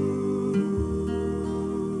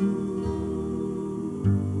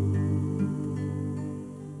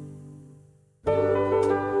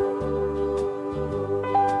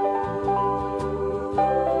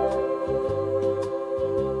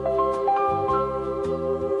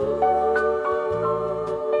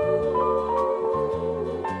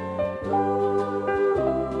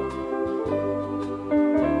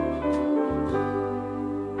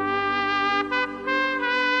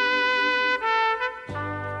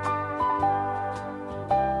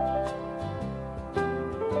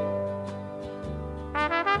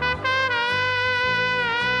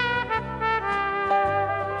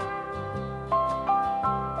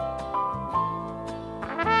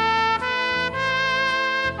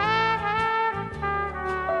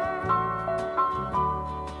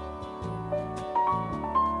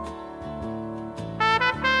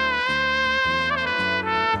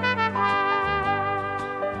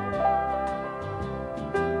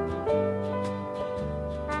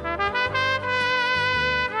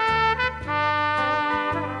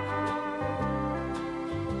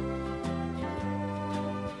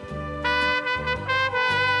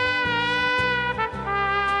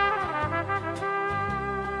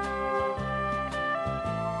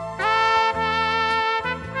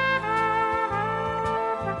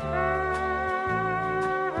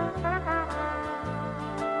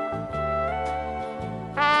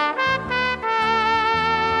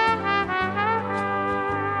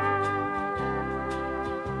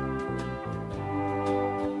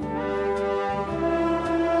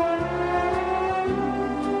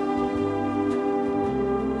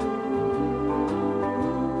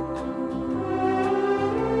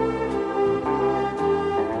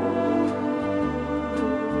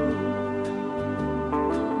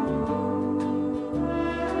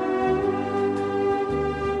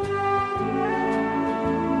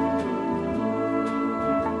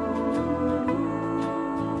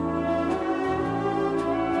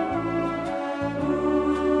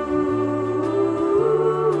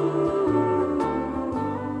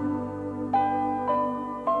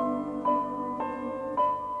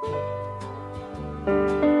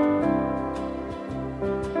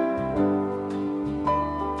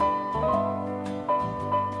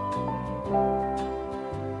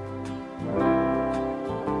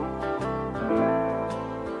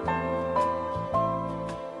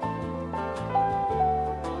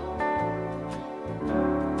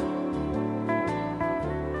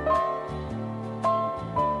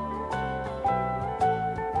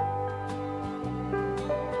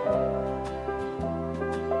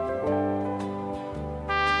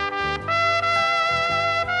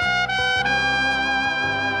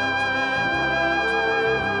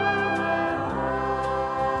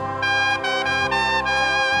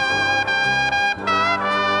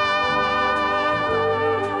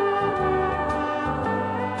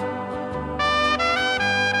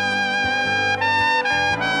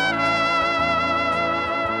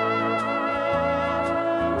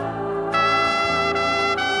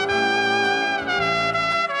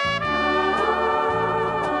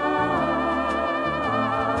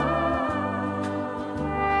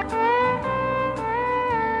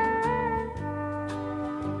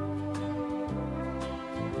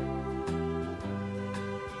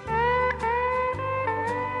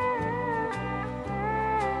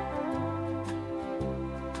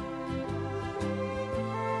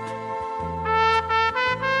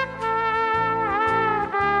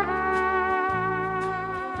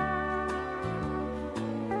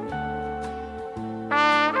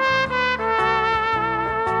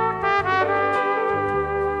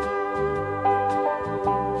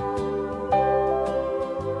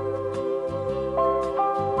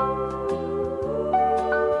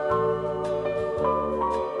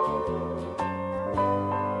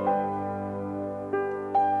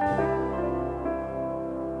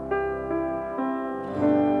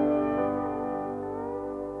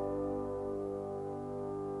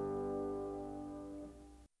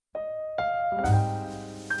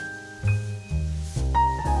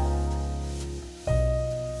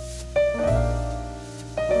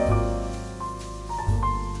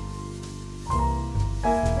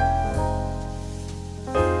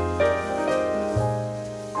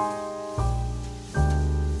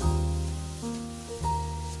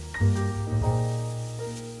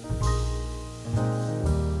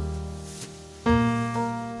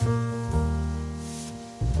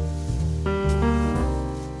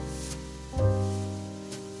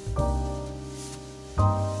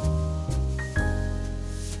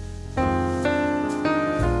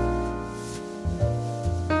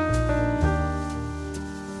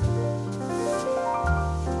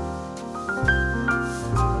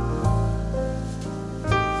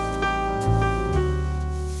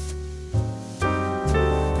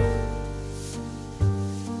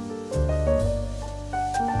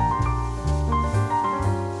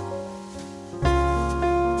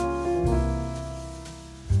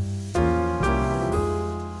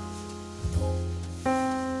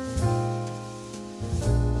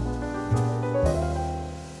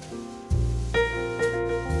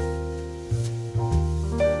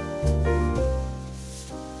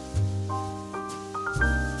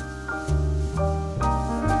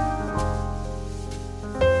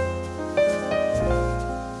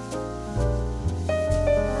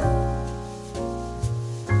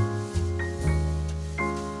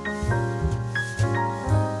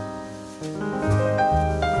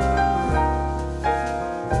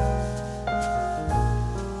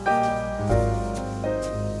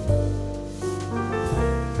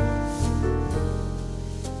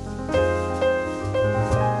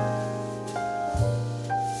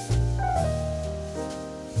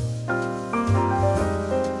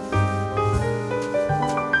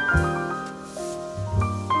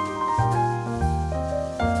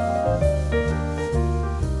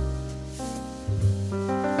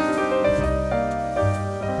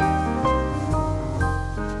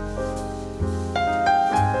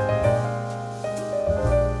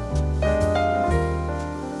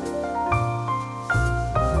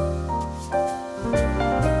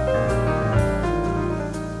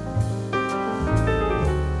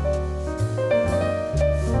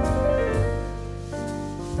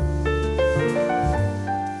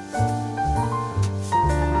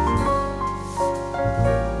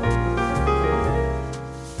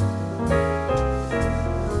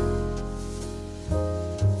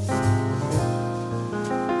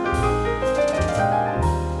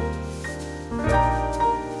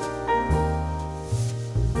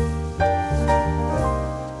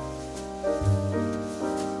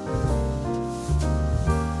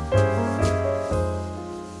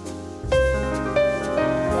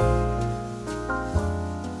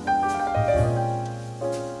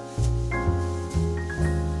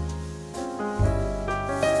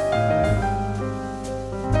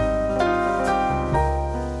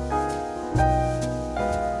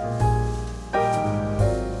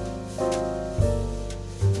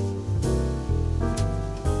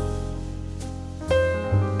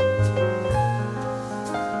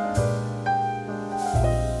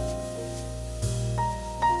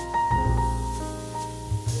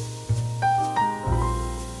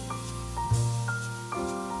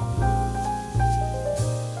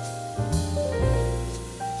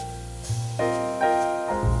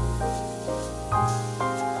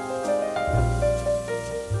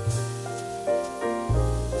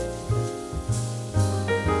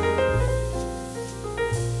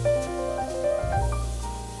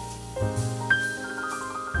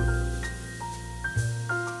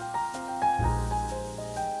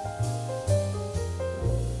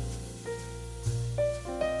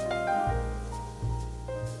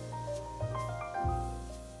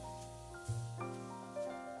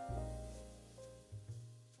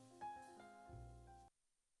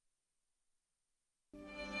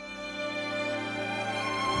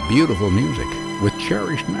 beautiful music with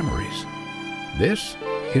cherished memories. This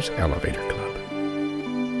is Elevator Club.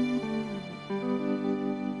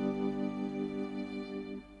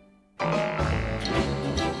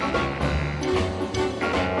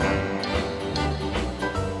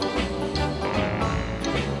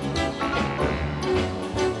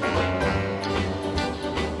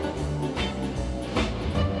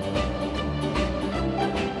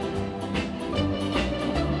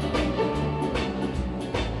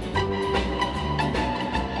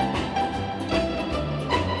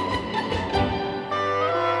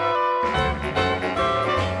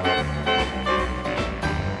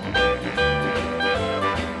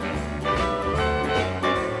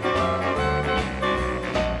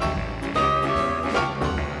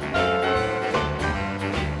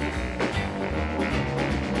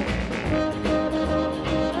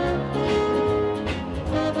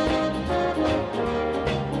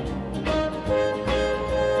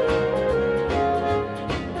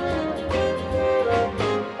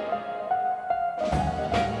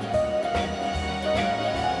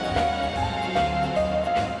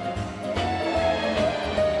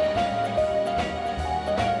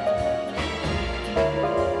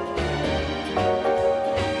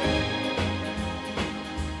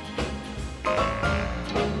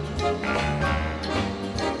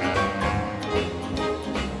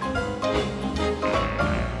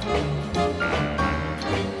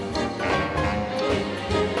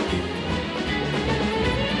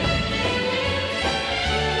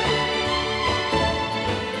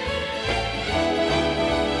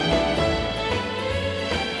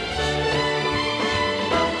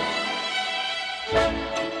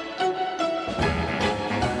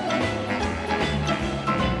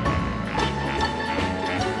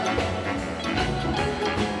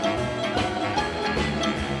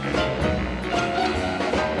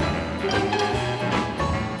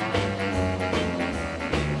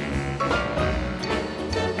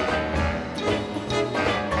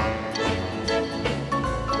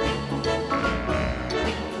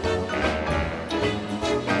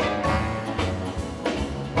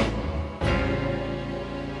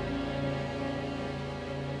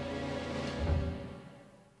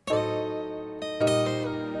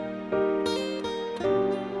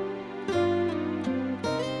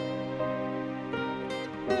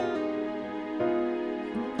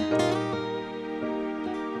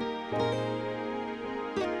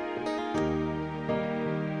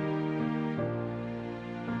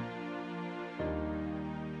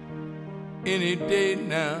 any day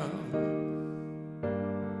now.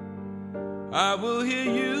 I will hear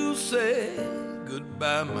you say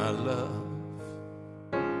goodbye, my love,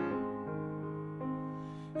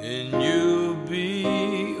 and you'll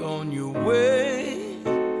be on your way.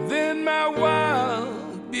 Then my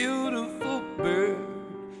wild, beautiful bird,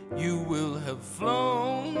 you will have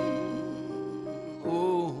flown.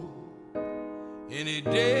 Oh, any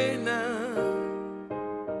day now,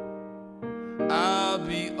 I'll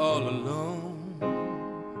be all alone.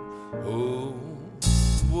 Oh,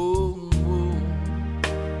 whoa, whoa,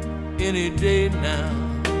 any day now,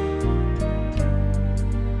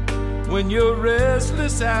 when your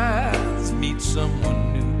restless eyes meet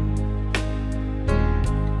someone new.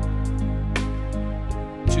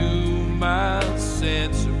 To my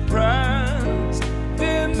sad surprise,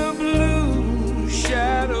 then the blue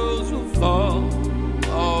shadows will fall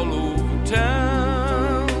all over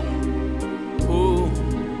town. Oh,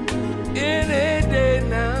 any day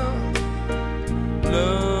now,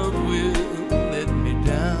 love will let me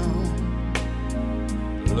down.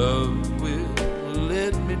 Love will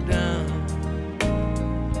let me down.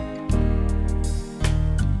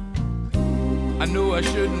 I know I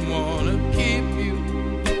shouldn't wanna keep you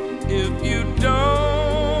if you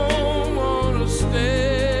don't wanna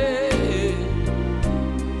stay,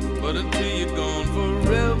 but until you're gone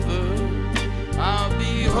forever, I'll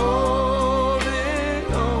be holding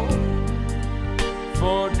on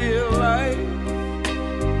for dear life,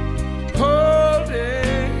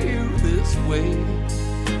 holding you this way,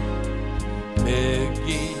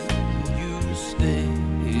 begging you to stay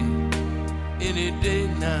any day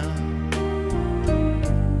now.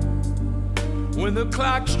 When the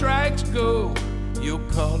clock strikes go, you'll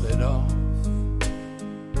call it off,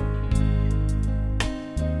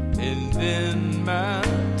 and then my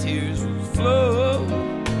tears will flow.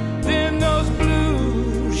 Then those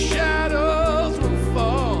blue shadows will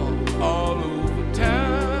fall all over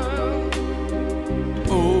town.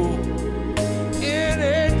 Oh,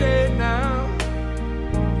 any day now,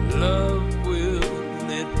 love will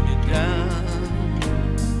let me down,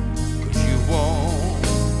 'cause you won't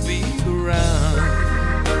be around.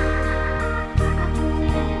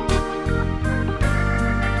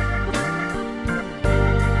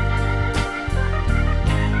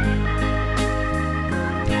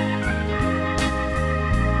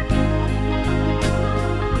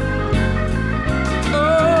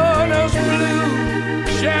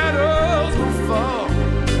 Shadows will fall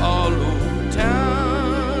all over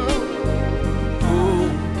town. Oh,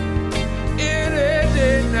 any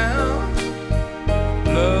day now,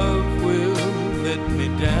 love will let me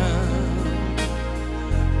down,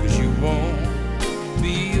 'cause you won't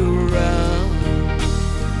be around.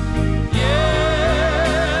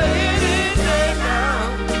 Yeah, any day now,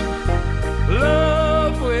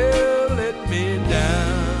 love will let me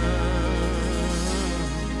down,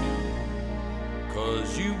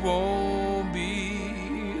 'cause you won't be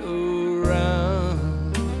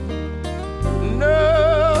around. No.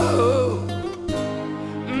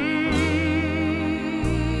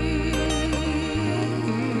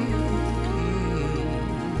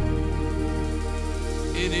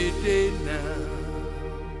 Any day now.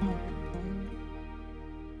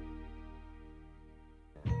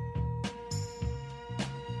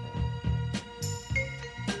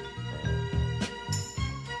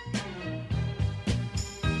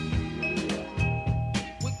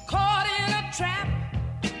 We're caught in a trap.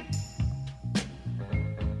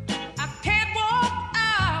 I can't walk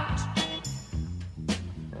out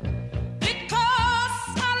because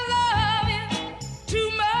I love you too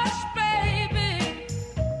much, baby.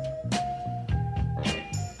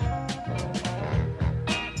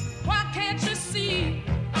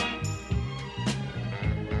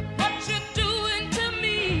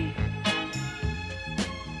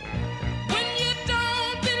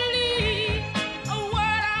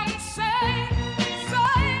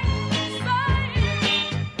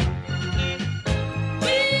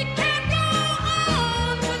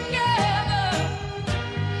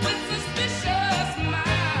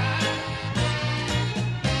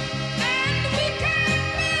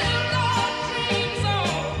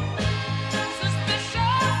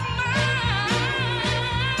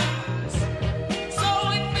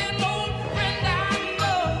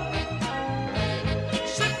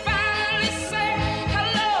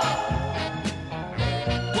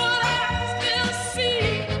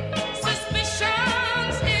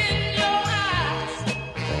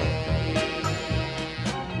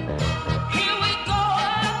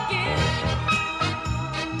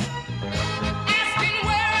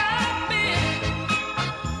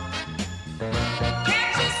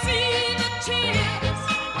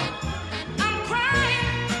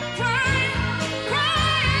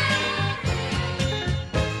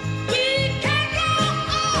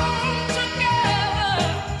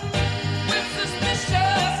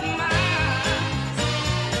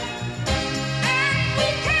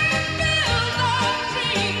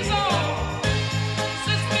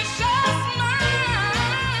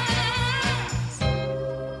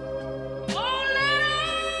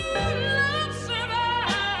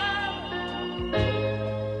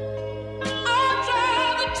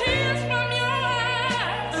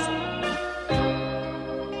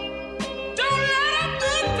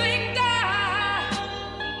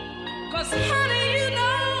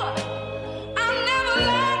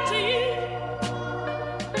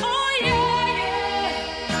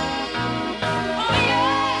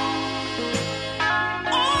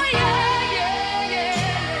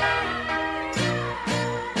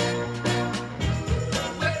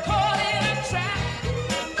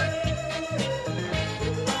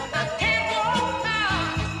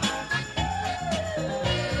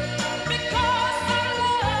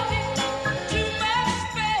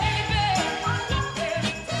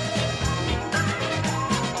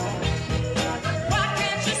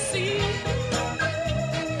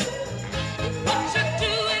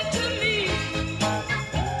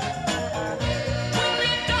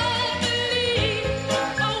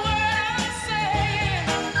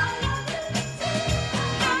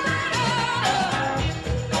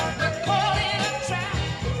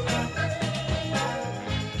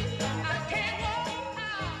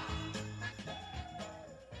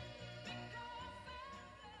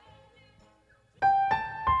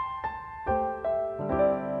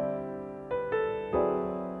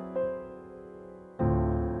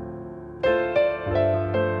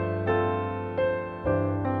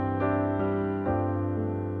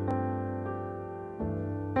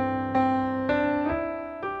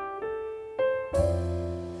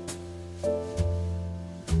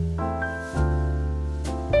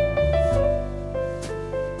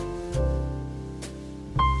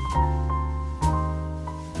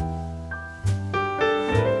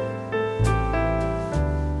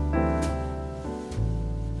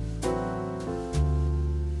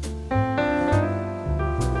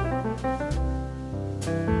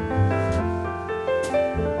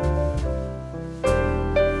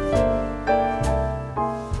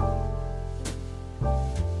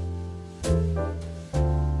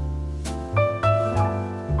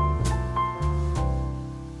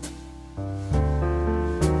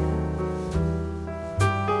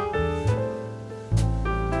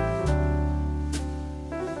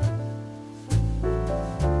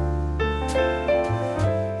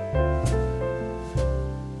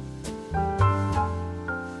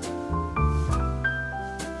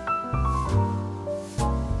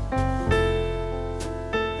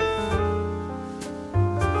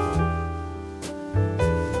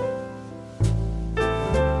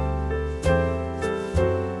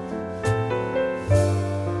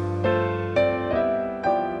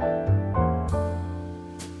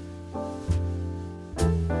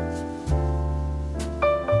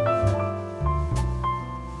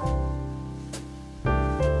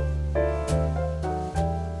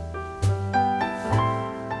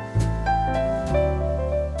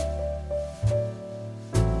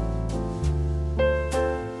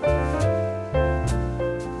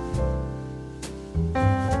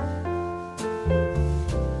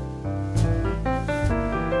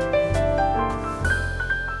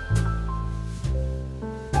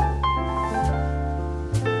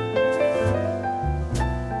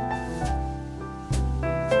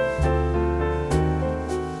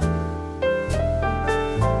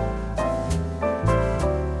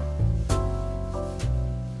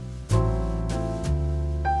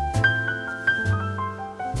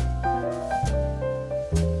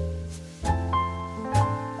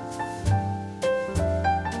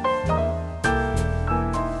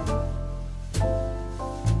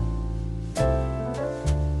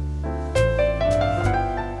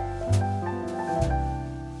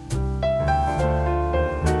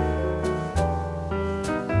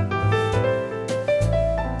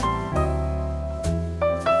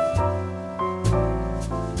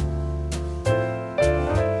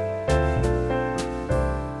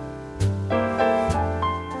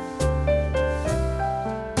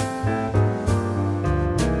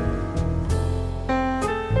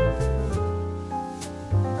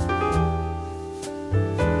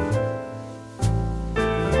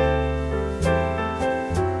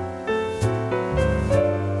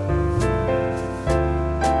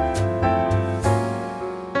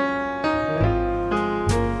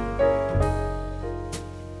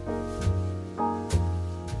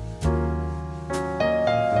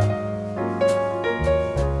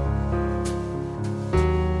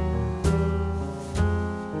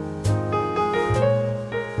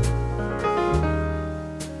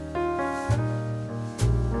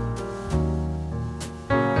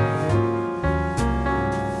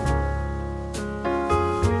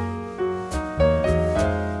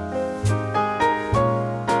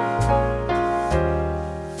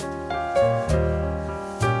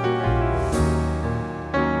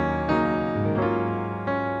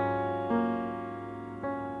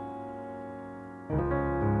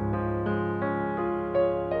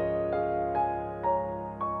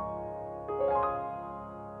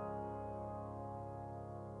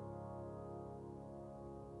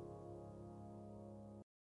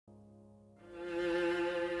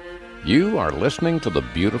 You are listening to the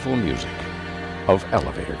beautiful music of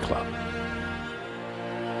Elevator Club.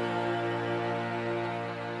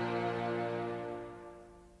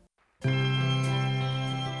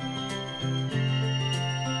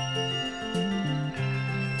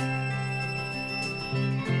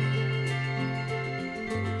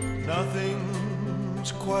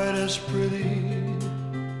 Nothing's quite as pretty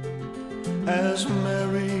as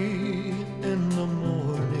Mary in the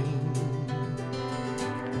morning,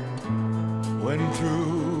 when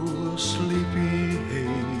through a sleepy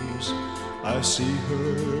haze I see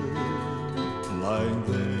her lying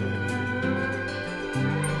there,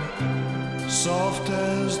 soft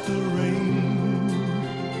as the rain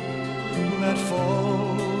that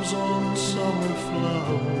falls on summer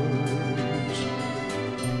flowers,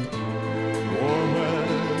 warm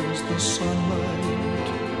as the sunlight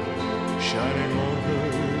shining on her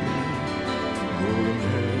golden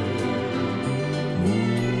hair.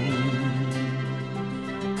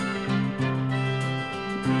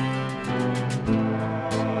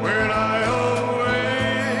 When I awake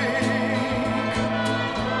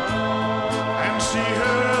and see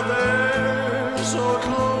her there so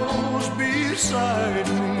close beside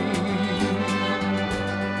me,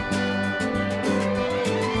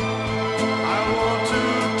 I want to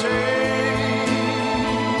take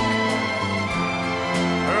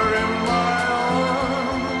her in my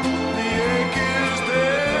arms. The ache is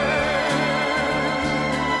there,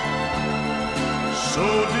 so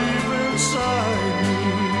deep inside me.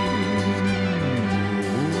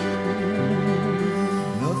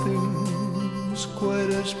 Nothing's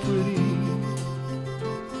quite as pretty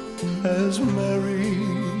as Mary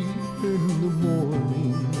in the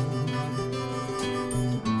morning,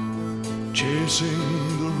 chasing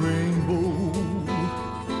the rainbow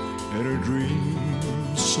and her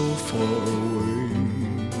dreams so far away.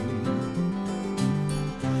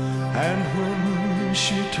 And when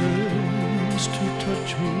she turns to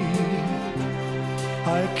touch me,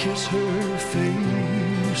 I kiss her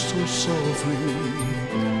face so softly,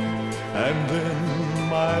 and then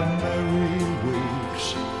my Mary wakes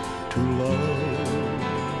to love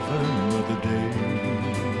another day.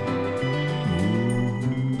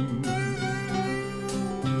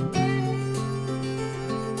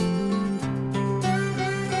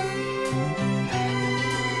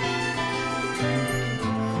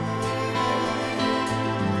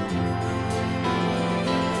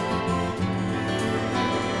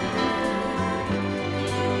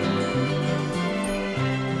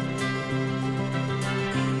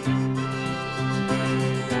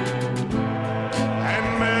 And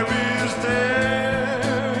Mary's there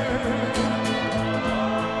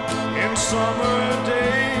in summer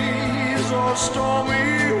days or stormy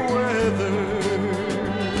weather.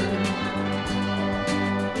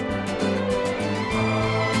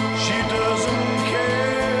 She doesn't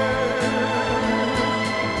care,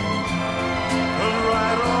 'cause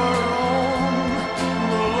right or wrong,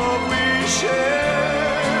 the love we share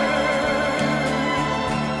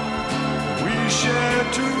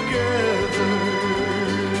together.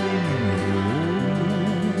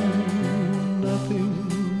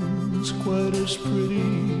 Nothing's quite as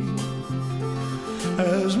pretty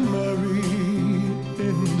as Mary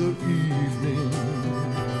in the evening,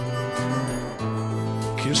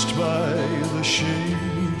 kissed by the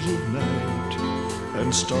shades of night and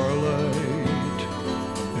starlight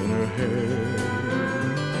in her hair.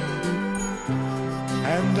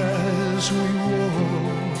 And as we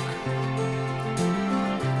walk,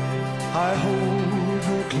 I hold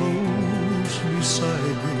her close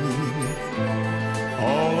beside me.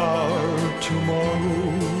 All our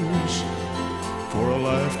tomorrows for a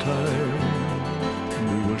lifetime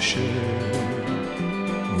we will share.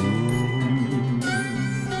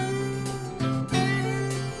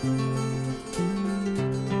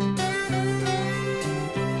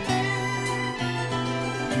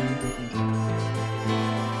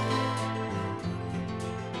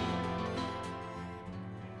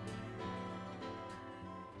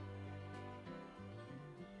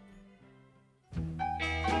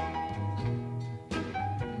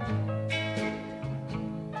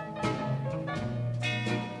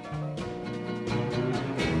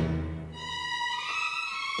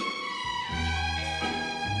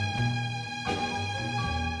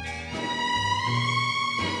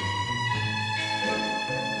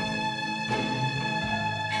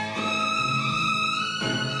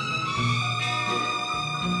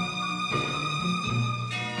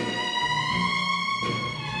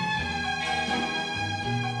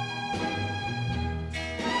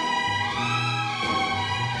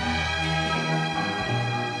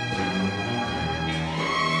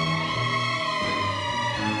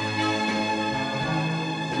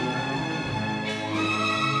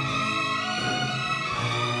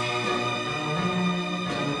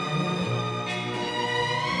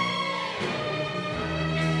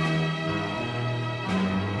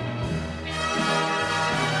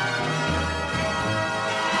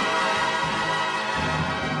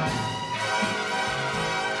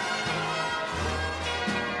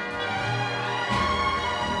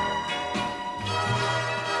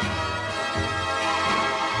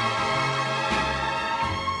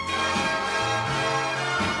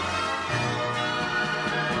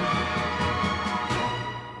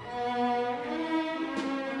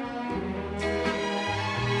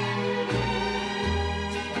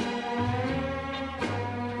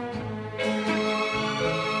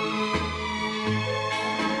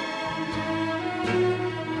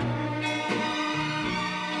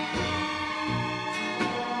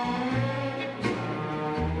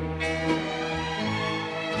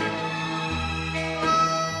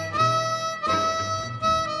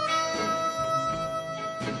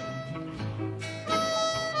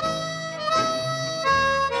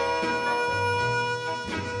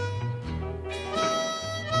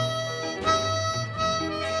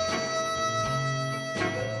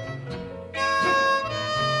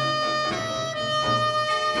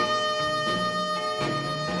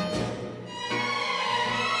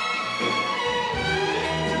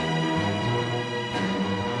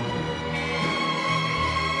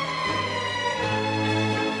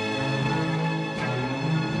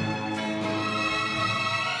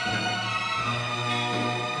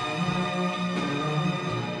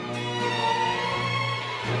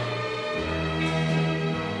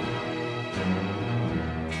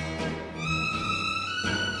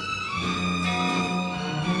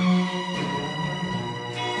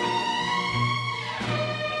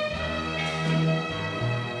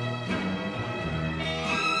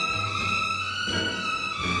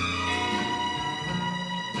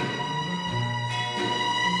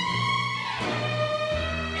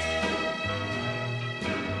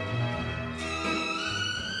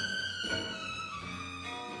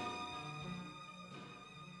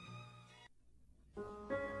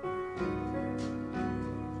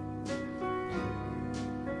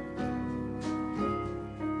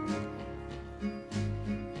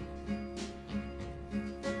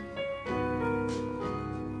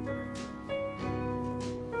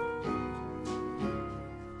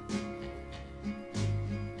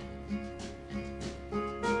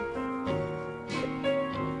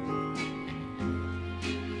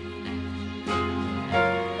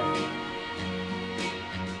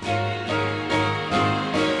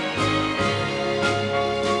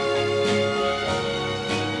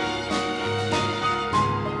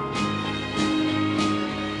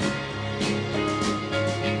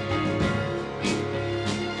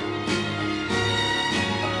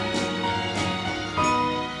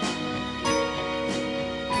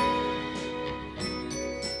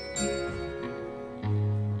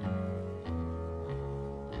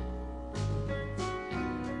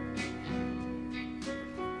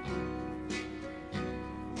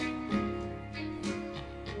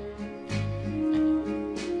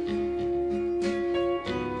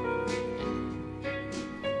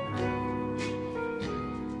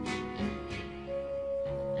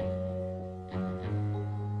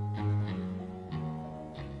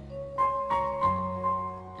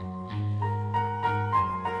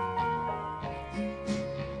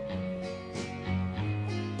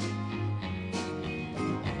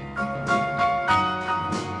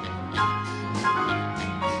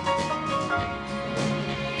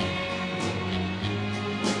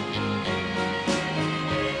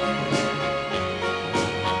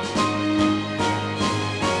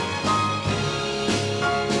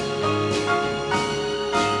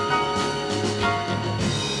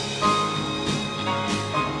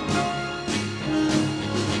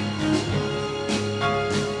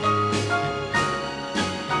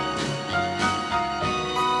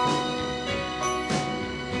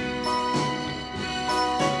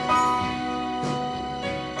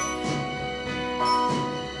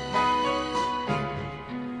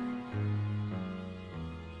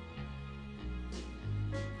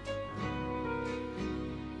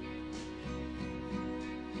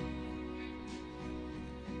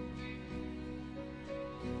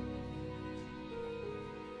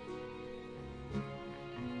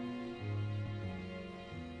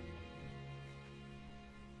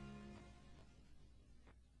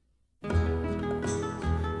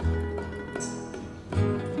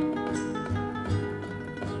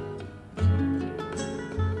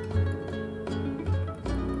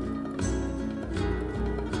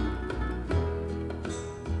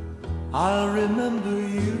 I'll remember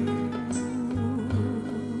you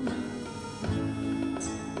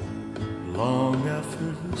long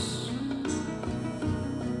after this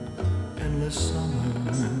endless summer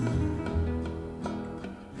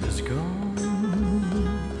is gone.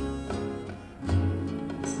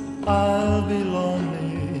 I'll be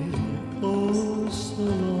lonely, oh so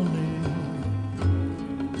lonely,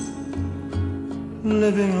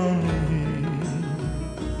 living only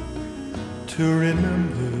to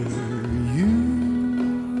remember you.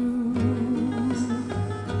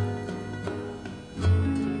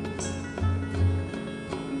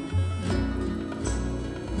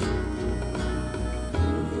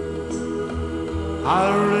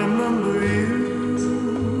 I'll remember you,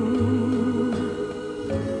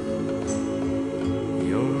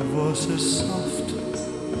 your voice is soft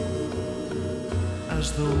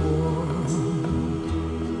as the warm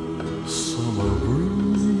summer breeze,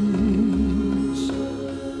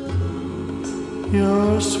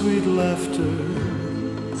 your sweet laughter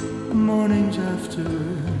mornings after,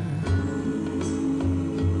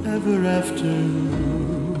 ever after.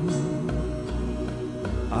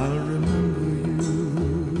 I'll remember you,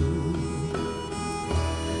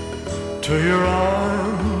 to your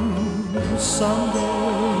arms someday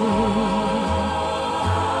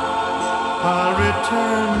I'll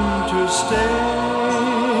return to stay.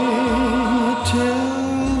 Till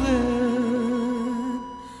then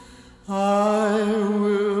I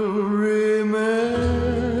will remember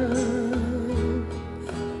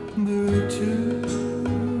too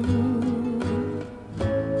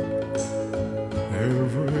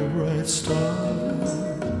every bright star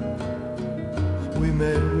we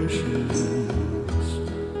made wishes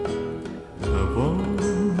upon.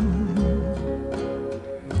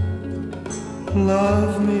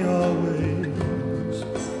 Love me always,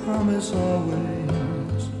 promise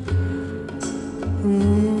always.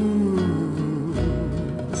 Ooh,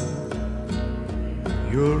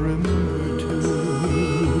 you'll remember too.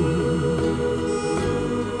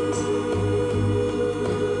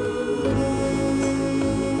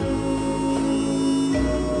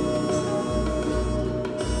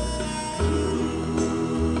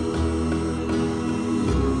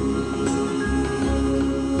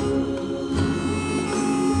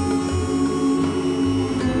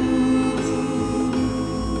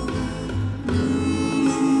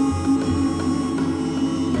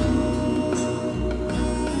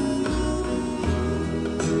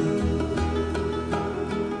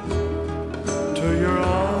 To your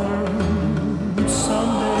arms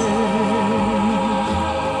someday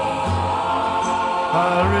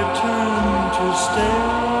I'll return to stay.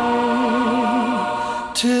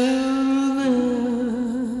 Till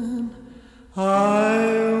then I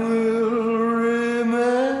will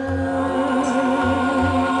remember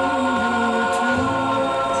too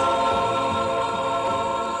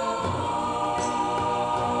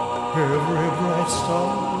every bright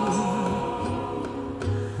star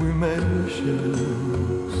we made wishes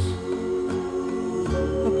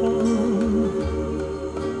upon.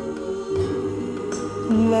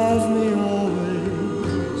 Love me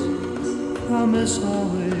always, promise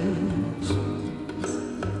always.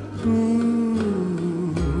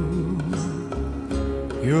 Ooh,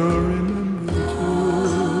 you'll remember too.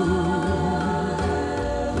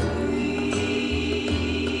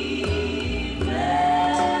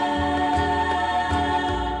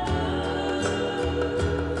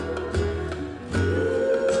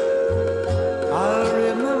 I'll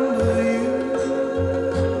remember you.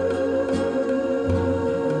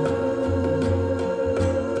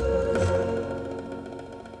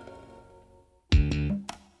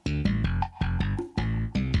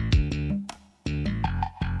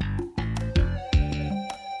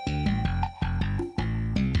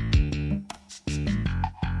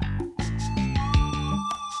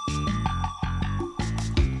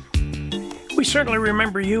 We certainly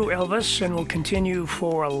remember you, Elvis, and will continue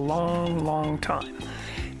for a long, long time.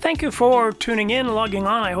 Thank you for tuning in, logging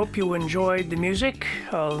on. I hope you enjoyed the music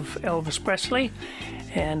of Elvis Presley,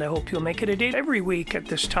 and I hope you'll make it a date every week at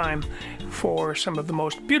this time for some of the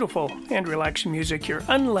most beautiful and relaxing music you're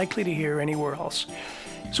unlikely to hear anywhere else.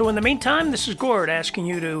 So in the meantime, this is Gord asking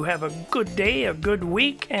you to have a good day, a good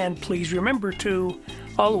week, and please remember to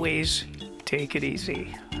always take it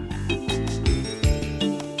easy.